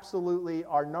is absolutely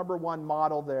our number one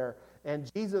model there.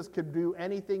 And Jesus could do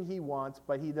anything he wants,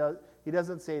 but he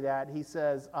doesn't say that. He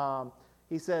says,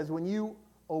 when you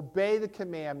obey the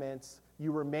commandments,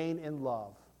 you remain in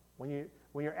love. When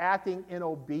you're acting in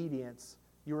obedience,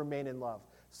 you remain in love.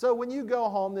 So when you go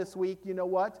home this week, you know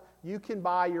what? You can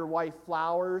buy your wife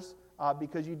flowers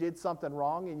because you did something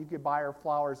wrong, and you could buy her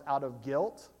flowers out of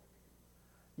guilt.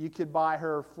 You could buy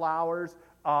her flowers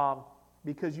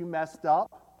because you messed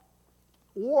up.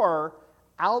 Or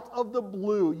out of the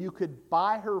blue, you could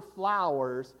buy her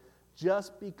flowers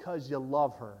just because you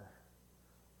love her.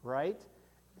 Right?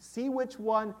 See which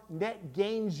one net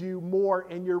gains you more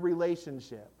in your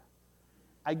relationship.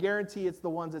 I guarantee it's the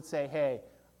ones that say, hey,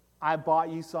 I bought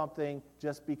you something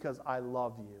just because I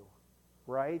love you.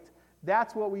 Right?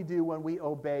 That's what we do when we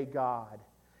obey God.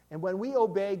 And when we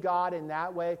obey God in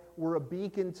that way, we're a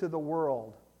beacon to the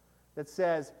world that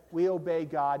says we obey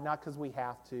God not because we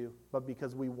have to, but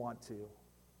because we want to.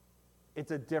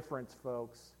 It's a difference,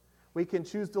 folks. We can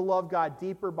choose to love God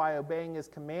deeper by obeying his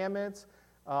commandments.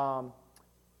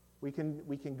 We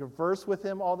can converse with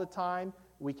him all the time.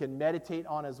 We can meditate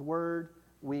on his word.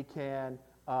 We can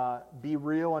be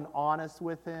real and honest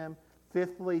with him.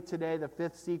 Fifthly, today, the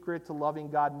fifth secret to loving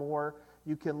God more,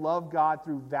 you can love God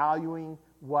through valuing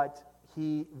what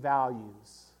he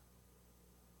values.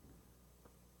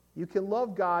 You can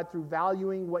love God through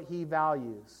valuing what he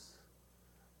values.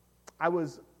 I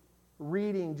was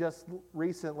reading just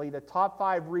recently the top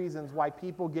 5 reasons why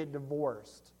people get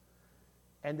divorced.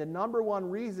 And the number one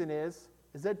reason is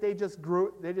that they just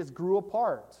grew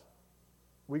apart.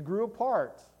 We grew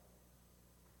apart.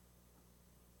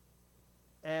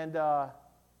 And I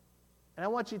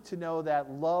want you to know that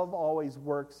love always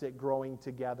works at growing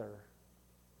together.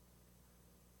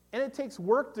 And it takes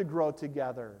work to grow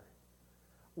together.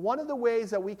 One of the ways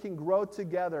that we can grow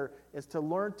together is to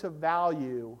learn to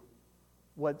value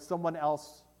what someone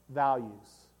else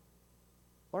values.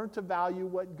 Learn to value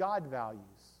what God values.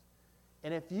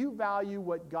 And if you value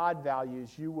what God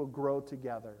values, you will grow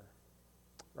together.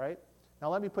 Right? Now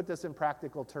let me put this in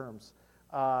practical terms.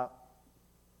 The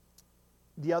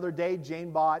other day,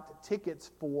 Jane bought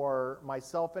tickets for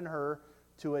myself and her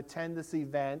to attend this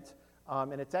event.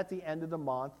 And it's at the end of the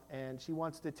month, and she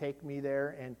wants to take me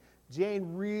there. And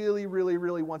Jane really, really,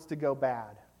 really wants to go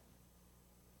bad.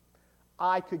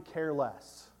 I could care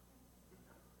less.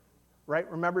 Right?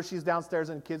 Remember, she's downstairs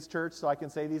in kids' church, so I can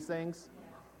say these things?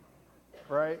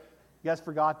 Right? You guys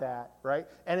forgot that, right?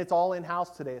 And it's all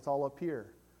in-house today. It's all up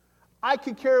here. I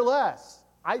could care less.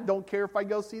 I don't care if I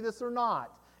go see this or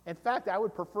not. In fact, I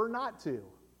would prefer not to.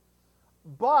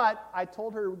 But I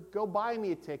told her, go buy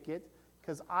me a ticket,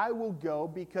 because I will go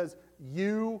because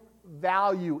you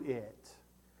value it.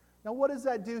 Now, what does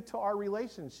that do to our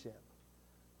relationship?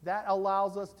 That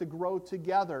allows us to grow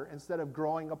together instead of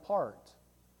growing apart.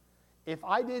 If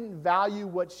I didn't value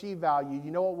what she valued,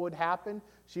 you know what would happen?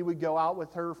 She would go out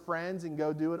with her friends and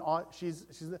go do it on.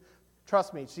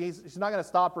 Trust me, she's not going to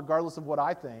stop regardless of what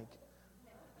I think.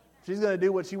 She's going to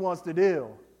do what she wants to do,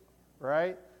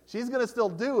 right? She's going to still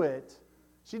do it.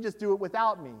 She'd just do it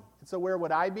without me. And so where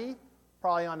would I be?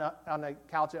 Probably on a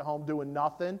couch at home doing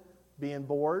nothing, being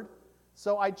bored.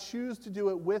 So I choose to do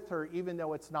it with her even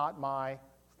though it's not my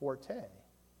forte.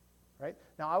 Right?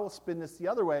 Now I will spin this the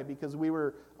other way because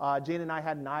Jane and I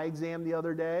had an eye exam the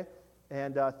other day,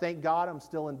 and thank God I'm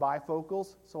still in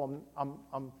bifocals, so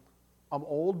I'm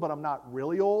old, but I'm not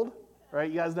really old. Right?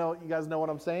 You guys know what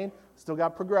I'm saying? Still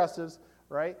got progressives,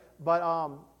 right?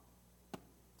 But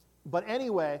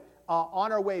anyway,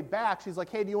 on our way back, she's like,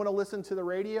 hey, do you want to listen to the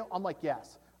radio? I'm like,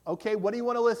 yes. Okay, what do you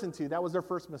want to listen to? That was their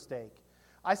first mistake.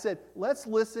 I said, let's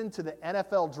listen to the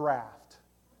NFL draft.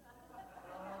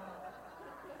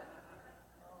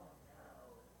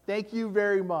 Thank you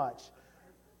very much.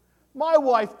 My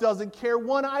wife doesn't care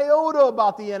one iota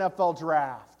about the NFL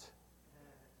draft.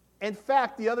 In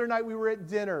fact, the other night we were at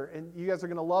dinner, and you guys are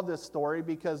going to love this story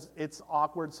because it's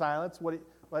awkward silence.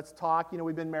 Let's talk. You know,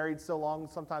 we've been married so long,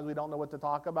 sometimes we don't know what to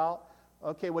talk about.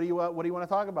 Okay, what do you want to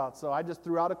talk about? So I just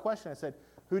threw out a question. I said,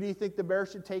 who do you think the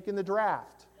Bears should take in the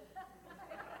draft?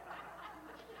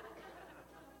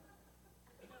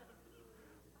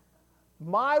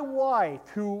 My wife,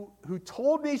 who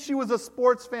told me she was a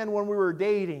sports fan when we were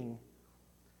dating,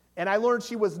 and I learned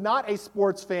she was not a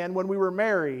sports fan when we were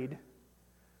married.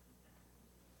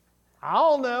 I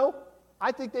don't know.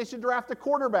 I think they should draft a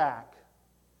quarterback.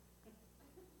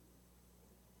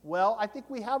 Well, I think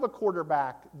we have a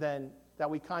quarterback then that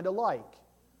we kind of like.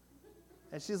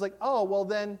 And she's like, oh, well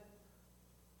then,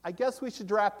 I guess we should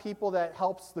draft people that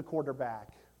helps the quarterback.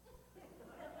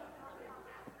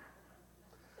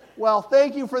 Well,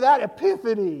 thank you for that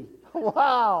epiphany.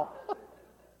 Wow.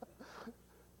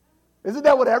 Isn't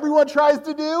that what everyone tries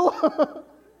to do?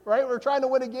 Right? We're trying to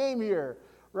win a game here.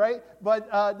 Right? But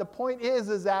the point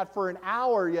is that for an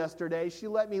hour yesterday, she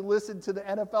let me listen to the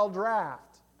NFL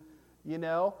draft. You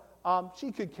know?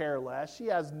 She could care less. She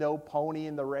has no pony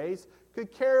in the race.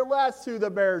 Could care less who the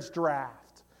Bears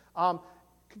draft.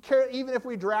 Could care, even if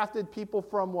we drafted people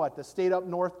from what? The state up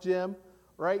north, Jim?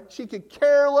 Right? She could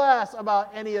care less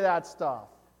about any of that stuff.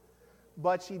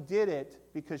 But she did it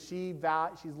because she's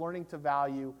learning to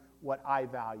value what I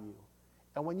value.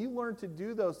 And when you learn to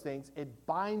do those things, it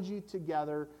binds you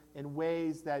together in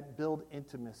ways that build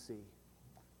intimacy.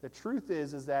 The truth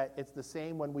is that it's the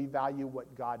same when we value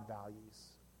what God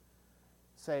values.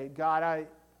 Say, God,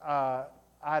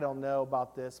 I don't know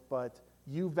about this, but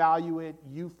you value it,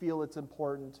 you feel it's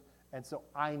important, and so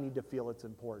I need to feel it's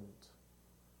important.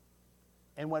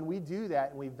 And when we do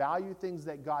that and we value things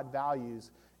that God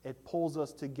values, it pulls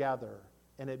us together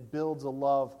and it builds a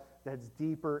love that's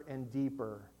deeper and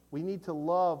deeper. We need to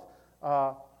love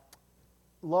the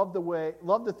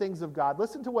things of God.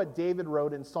 Listen to what David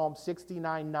wrote in Psalm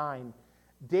 69:9.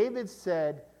 David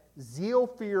said, "Zeal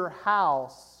for your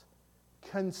house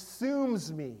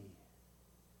consumes me."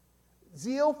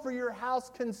 Zeal for your house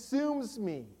consumes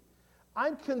me.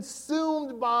 I'm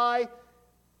consumed by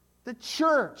the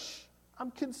church.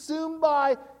 I'm consumed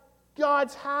by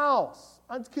God's house.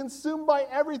 I'm consumed by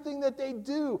everything that they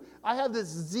do. I have this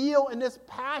zeal and this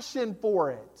passion for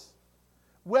it.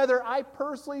 Whether I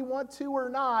personally want to or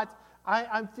not,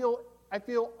 I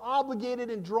feel obligated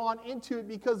and drawn into it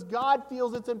because God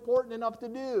feels it's important enough to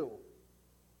do.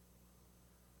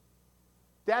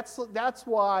 That's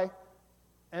why,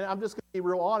 and I'm just going to be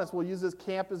real honest, we'll use this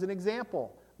camp as an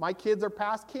example. My kids are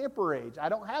past camper age. I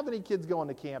don't have any kids going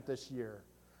to camp this year.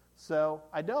 So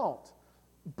I don't.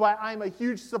 But I'm a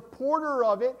huge supporter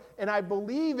of it, and I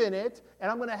believe in it,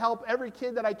 and I'm going to help every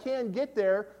kid that I can get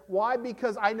there. Why?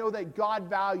 Because I know that God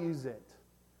values it.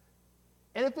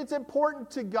 And if it's important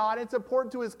to God, it's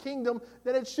important to His kingdom,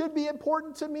 then it should be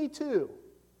important to me too.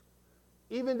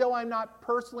 Even though I'm not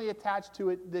personally attached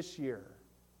to it this year.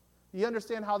 You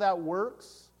understand how that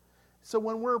works? So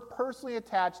when we're personally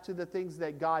attached to the things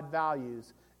that God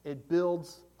values, it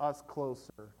builds us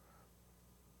closer.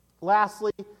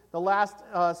 Lastly, the last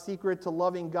secret to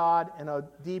loving God in a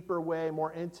deeper way,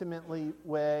 more intimately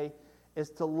way, is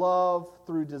to love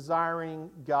through desiring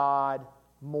God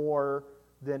more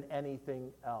than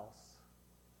anything else.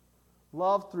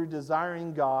 Love through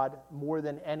desiring God more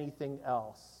than anything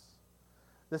else.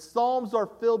 The Psalms are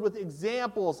filled with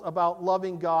examples about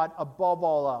loving God above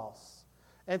all else.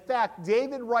 In fact,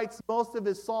 David writes most of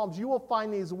his Psalms. You will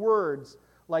find these words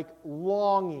like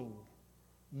longing,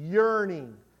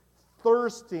 yearning,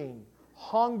 thirsting,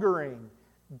 hungering.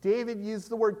 David used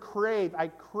the word crave. I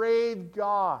crave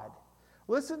God.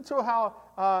 Listen to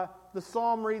how the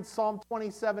psalm reads, Psalm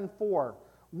 27:4.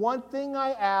 One thing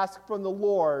I ask from the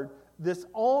Lord, this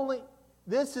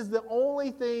is the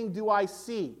only thing do I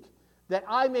seek, that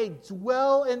I may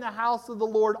dwell in the house of the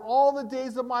Lord all the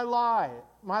days of my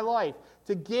life,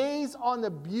 to gaze on the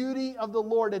beauty of the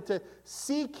Lord and to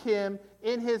seek Him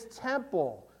in His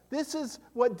temple. This is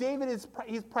what David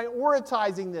he's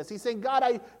prioritizing this. He's saying, God,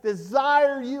 I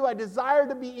desire you. I desire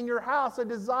to be in your house. I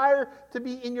desire to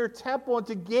be in your temple and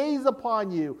to gaze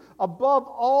upon you above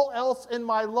all else in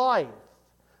my life.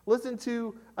 Listen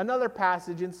to another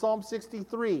passage in Psalm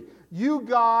 63. You,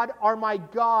 God, are my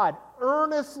God.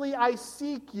 Earnestly I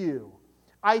seek you.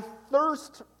 I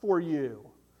thirst for you.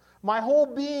 My whole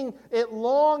being, it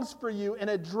longs for you in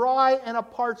a dry and a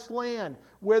parched land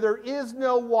where there is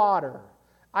no water.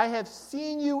 I have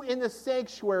seen you in the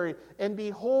sanctuary, and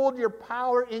behold your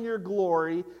power in your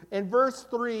glory. In verse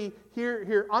 3,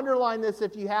 here, underline this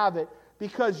if you have it,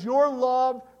 because your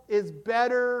love is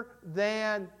better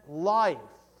than life.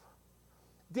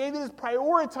 David is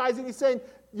prioritizing. He's saying,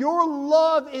 your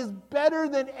love is better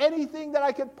than anything that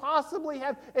I could possibly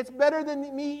have. It's better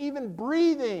than me even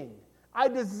breathing. I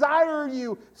desire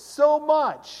you so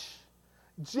much.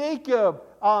 Jacob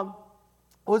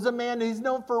was a man who's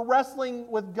known for wrestling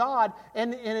with God.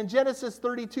 And in Genesis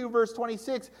 32, verse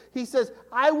 26, he says,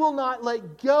 I will not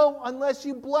let go unless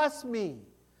you bless me.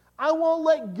 I won't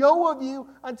let go of you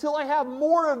until I have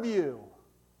more of you.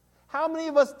 How many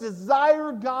of us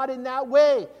desire God in that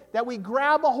way? That we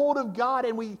grab a hold of God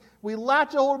and we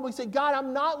latch a hold and we say, God,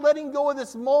 I'm not letting go of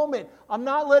this moment. I'm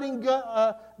not letting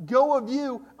go of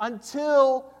you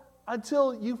until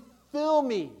you fill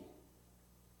me.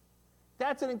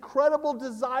 That's an incredible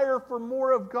desire for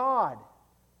more of God.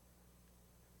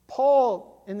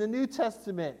 Paul, in the New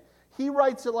Testament, he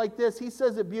writes it like this. He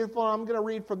says it beautiful, and I'm going to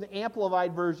read from the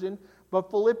Amplified Version,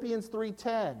 but Philippians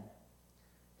 3:10.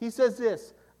 He says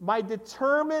this, my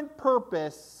determined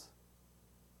purpose,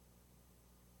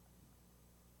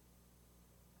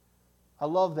 I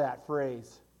love that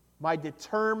phrase, my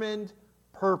determined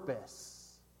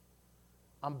purpose.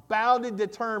 I'm bound and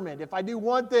determined. If I do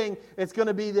one thing, it's going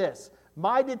to be this.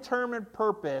 My determined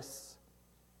purpose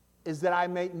is that I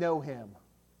may know Him.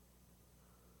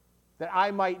 That I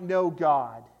might know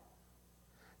God.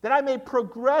 That I may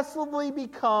progressively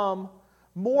become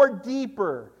more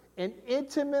deeper and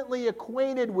intimately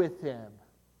acquainted with Him.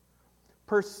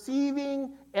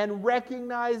 Perceiving and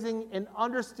recognizing and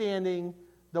understanding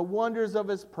the wonders of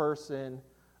His person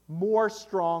more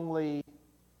strongly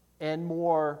and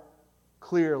more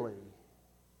clearly.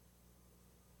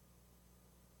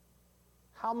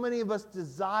 How many of us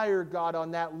desire God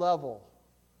on that level?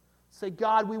 Say,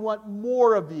 God, we want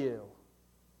more of you.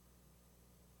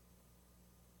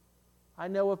 I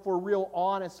know if we're real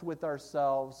honest with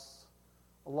ourselves,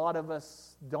 a lot of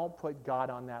us don't put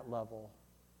God on that level.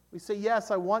 We say,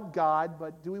 yes, I want God,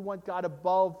 but do we want God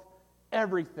above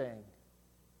everything?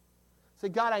 Say,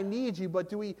 God, I need you, but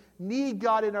do we need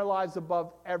God in our lives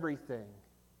above everything?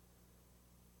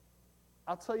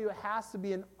 I'll tell you, it has to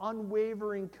be an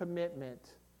unwavering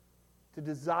commitment to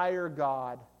desire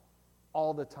God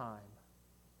all the time.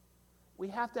 We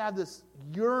have to have this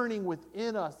yearning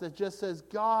within us that just says,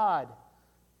 God,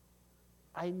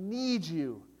 I need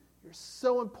you. You're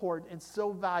so important and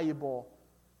so valuable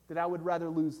that I would rather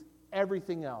lose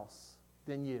everything else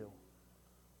than you.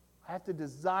 I have to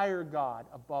desire God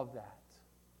above that.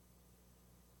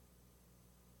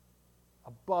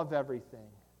 Above everything.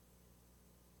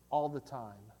 All the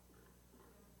time.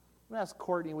 I'm going to ask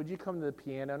Courtney, would you come to the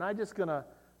piano? And I'm just going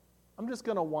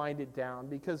to wind it down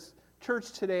because,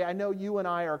 church, today, I know you and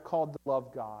I are called to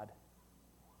love God.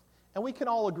 And we can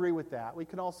all agree with that. We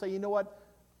can all say, you know what?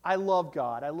 I love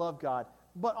God. I love God.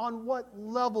 But on what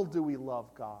level do we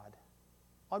love God?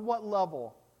 On what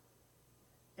level?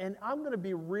 And I'm going to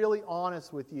be really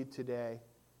honest with you today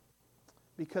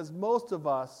because most of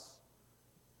us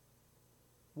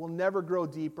will never grow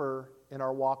deeper in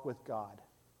our walk with God.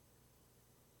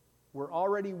 We're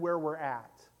already where we're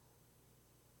at.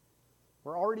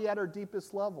 We're already at our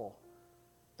deepest level.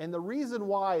 And the reason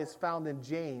why is found in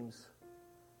James.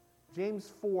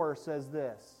 James 4 says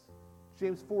this.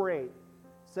 James 4:8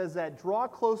 says that draw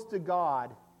close to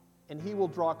God and He will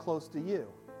draw close to you.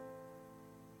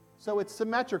 So it's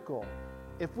symmetrical.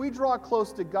 If we draw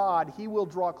close to God, He will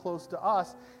draw close to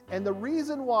us. And the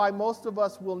reason why most of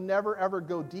us will never ever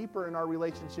go deeper in our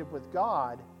relationship with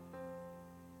God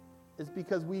is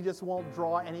because we just won't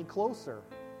draw any closer.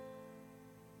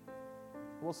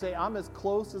 We'll say, I'm as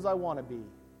close as I want to be.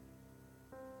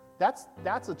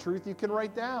 That's a truth you can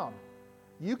write down.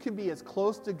 You can be as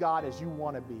close to God as you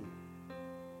want to be.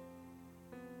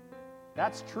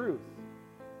 That's truth.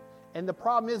 And the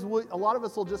problem is, a lot of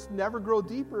us will just never grow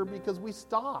deeper because we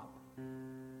stop.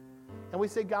 And we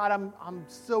say, God, I'm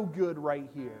so good right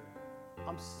here.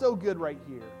 I'm so good right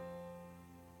here.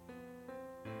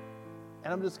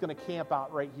 And I'm just going to camp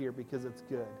out right here because it's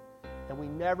good. And we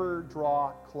never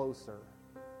draw closer.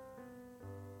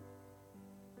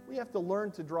 We have to learn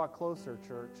to draw closer,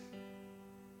 church.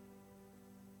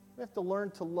 We have to learn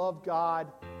to love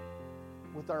God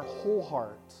with our whole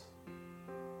heart,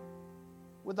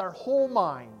 with our whole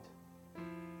mind,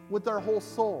 with our whole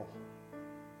soul.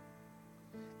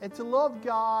 And to love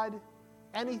God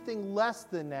anything less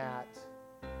than that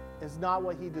is not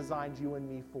what He designed you and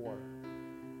me for.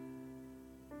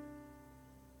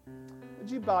 Would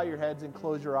you bow your heads and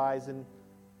close your eyes and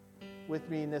with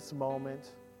me in this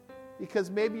moment?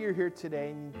 Because maybe you're here today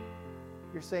and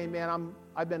you're saying, man,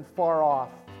 I've been far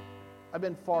off. I've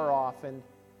been far off and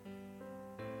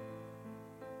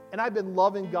I've been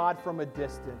loving God from a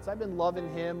distance. I've been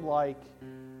loving Him like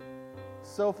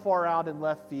so far out in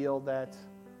left field that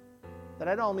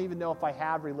I don't even know if I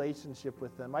have relationship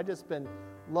with Him. I've just been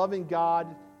loving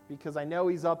God because I know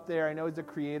He's up there. I know He's a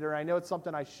creator. I know it's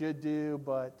something I should do,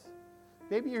 but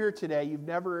maybe you're here today. You've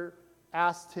never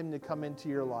asked Him to come into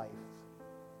your life.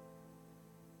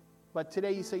 But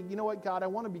today you say, you know what, God, I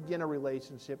want to begin a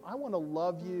relationship. I want to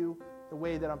love you the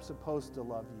way that I'm supposed to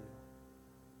love you.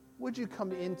 Would you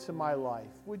come into my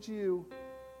life? Would you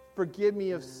Forgive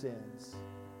me of sins.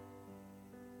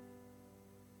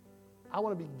 I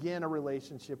want to begin a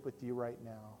relationship with you right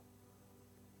now.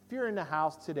 If you're in the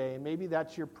house today, and maybe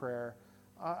that's your prayer,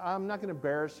 I'm not going to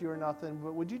embarrass you or nothing,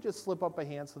 but would you just slip up a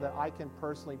hand so that I can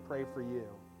personally pray for you?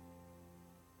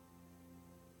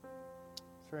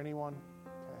 Is there anyone?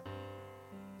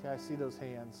 Okay, I see those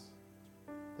hands.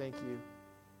 Thank you.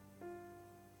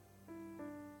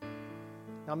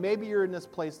 Now, maybe you're in this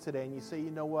place today and you say,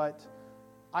 you know what?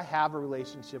 I have a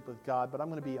relationship with God, but I'm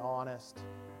going to be honest.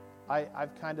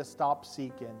 I've kind of stopped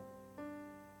seeking.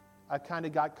 I've kind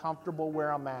of got comfortable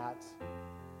where I'm at.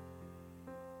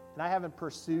 And I haven't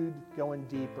pursued going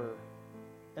deeper.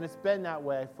 And it's been that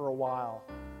way for a while.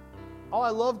 Oh, I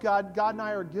love God. God and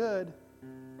I are good.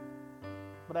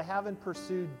 But I haven't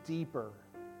pursued deeper.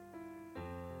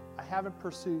 I haven't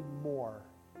pursued more.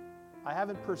 I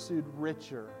haven't pursued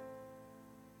richer.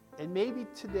 And maybe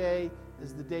today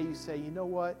is the day you say, you know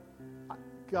what?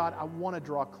 God, I want to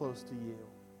draw close to you.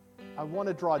 I want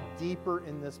to draw deeper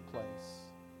in this place.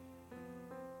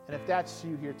 And if that's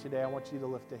you here today, I want you to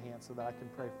lift a hand so that I can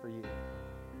pray for you.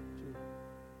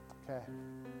 Okay.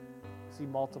 I see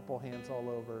multiple hands all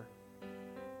over.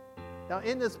 Now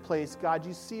in this place, God,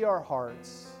 you see our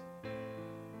hearts.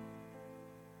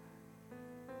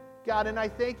 God, and I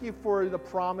thank you for the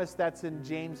promise that's in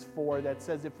James 4 that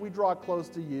says if we draw close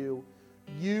to you,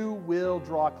 you will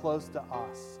draw close to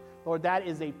us. Lord, that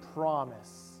is a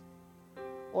promise.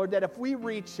 Lord, that if we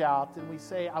reach out and we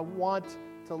say, I want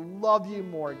to love you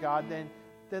more, God,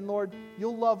 then Lord,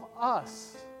 you'll love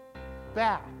us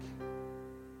back.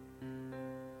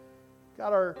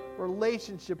 God, our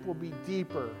relationship will be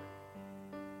deeper.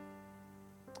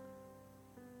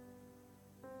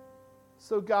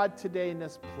 So God, today in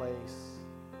this place,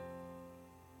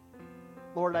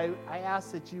 Lord, I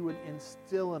ask that you would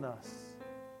instill in us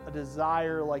a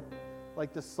desire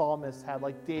like the psalmist had,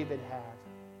 like David had.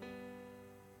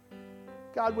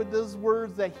 God, with those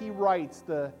words that he writes,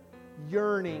 the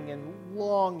yearning and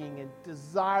longing and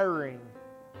desiring,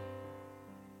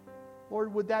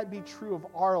 Lord, would that be true of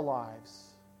our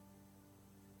lives?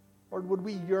 Lord, would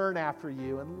we yearn after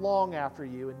you and long after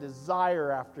you and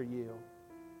desire after you?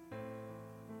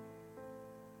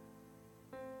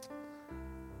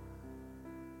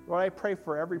 Lord, I pray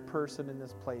for every person in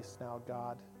this place now,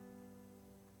 God.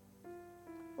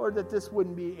 Lord, that this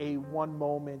wouldn't be a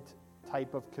one-moment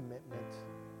type of commitment.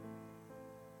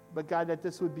 But God, that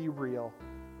this would be real.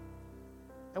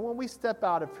 And when we step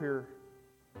out of here,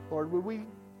 Lord,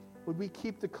 would we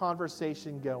keep the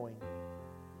conversation going?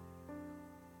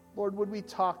 Lord, would we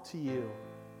talk to you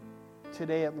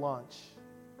today at lunch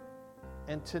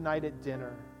and tonight at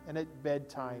dinner and at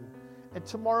bedtime and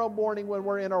tomorrow morning when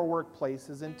we're in our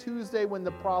workplaces and Tuesday when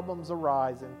the problems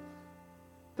arise and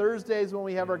Thursdays when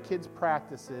we have our kids'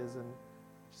 practices and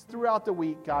just throughout the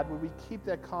week, God, would we keep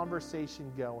that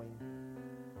conversation going?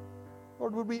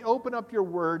 Lord, would we open up your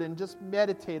word and just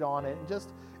meditate on it and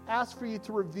just ask for you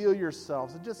to reveal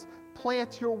yourselves and just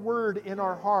plant your word in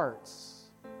our hearts?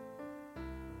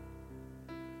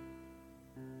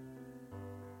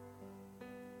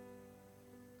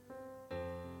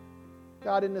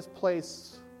 God, in this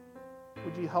place,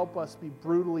 would you help us be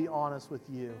brutally honest with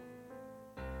you?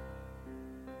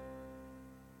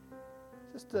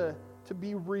 Just to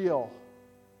be real,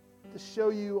 to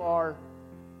show you our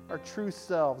true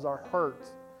selves, our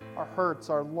hurts,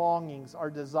 our longings, our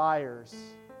desires.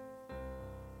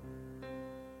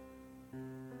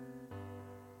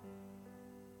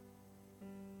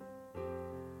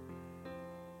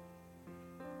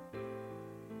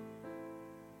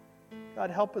 God,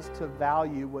 help us to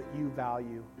value what you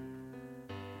value.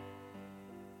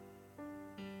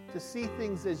 To see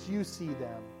things as you see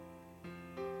them.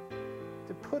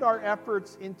 To put our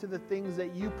efforts into the things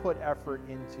that you put effort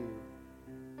into.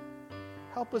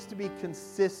 Help us to be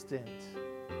consistent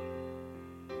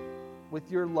with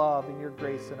your love and your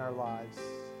grace in our lives.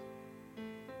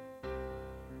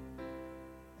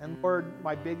 And Lord,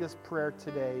 my biggest prayer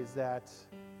today is that,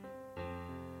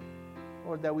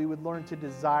 Lord, that we would learn to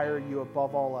desire you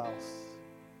above all else.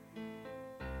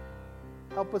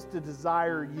 Help us to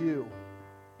desire you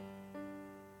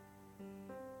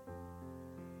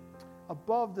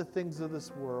above the things of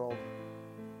this world,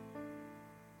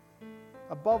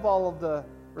 above all of the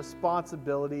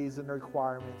responsibilities and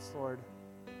requirements, Lord.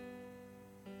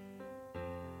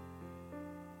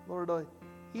 Lord,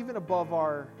 even above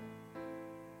our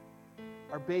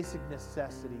basic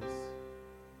necessities.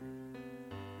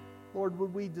 Lord,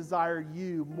 would we desire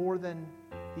you more than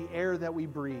the air that we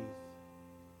breathe?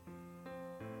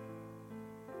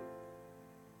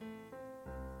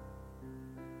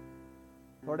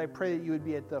 Lord, I pray that you would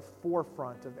be at the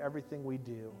forefront of everything we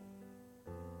do.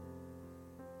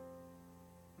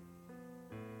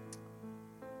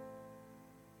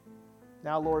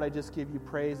 Now, Lord, I just give you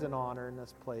praise and honor in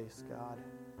this place, God.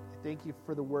 I thank you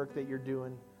for the work that you're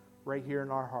doing right here in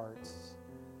our hearts.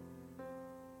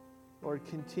 Lord,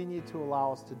 continue to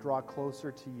allow us to draw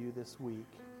closer to you this week.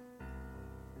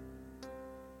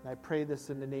 And I pray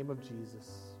this in the name of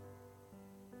Jesus.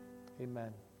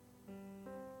 Amen.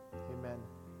 Amen.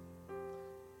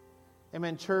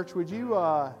 Amen. Church, would you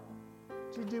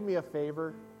do me a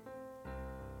favor?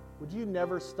 Would you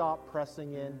never stop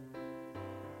pressing in?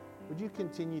 Would you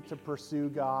continue to pursue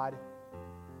God?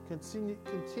 Continue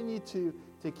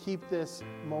to keep this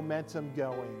momentum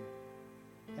going.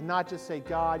 And not just say,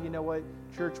 God, you know what,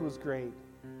 church was great.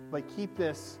 But keep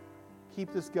this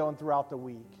going throughout the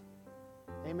week.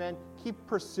 Amen. Keep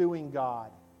pursuing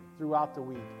God throughout the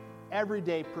week. Every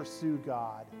day pursue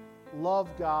God. Love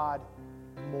God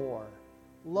more.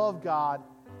 Love God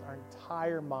with our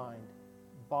entire mind,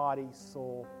 body,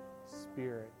 soul,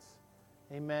 spirit.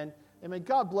 Amen. Amen.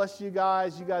 God bless you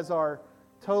guys. You guys are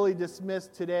totally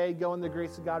dismissed today. Go in the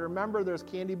grace of God. Remember, there's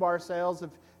candy bar sales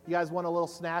if you guys want a little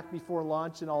snack before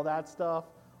lunch and all that stuff.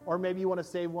 Or maybe you want to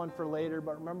save one for later,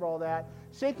 but remember all that.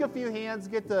 Shake a few hands,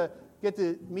 get to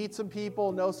meet some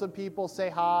people, know some people, say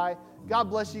hi. God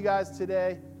bless you guys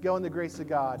today. Go in the grace of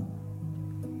God.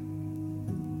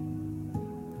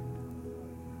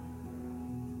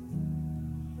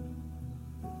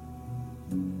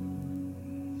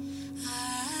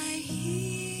 I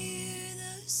hear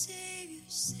the Savior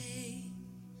say,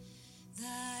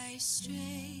 thy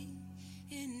strength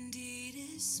indeed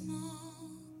is small.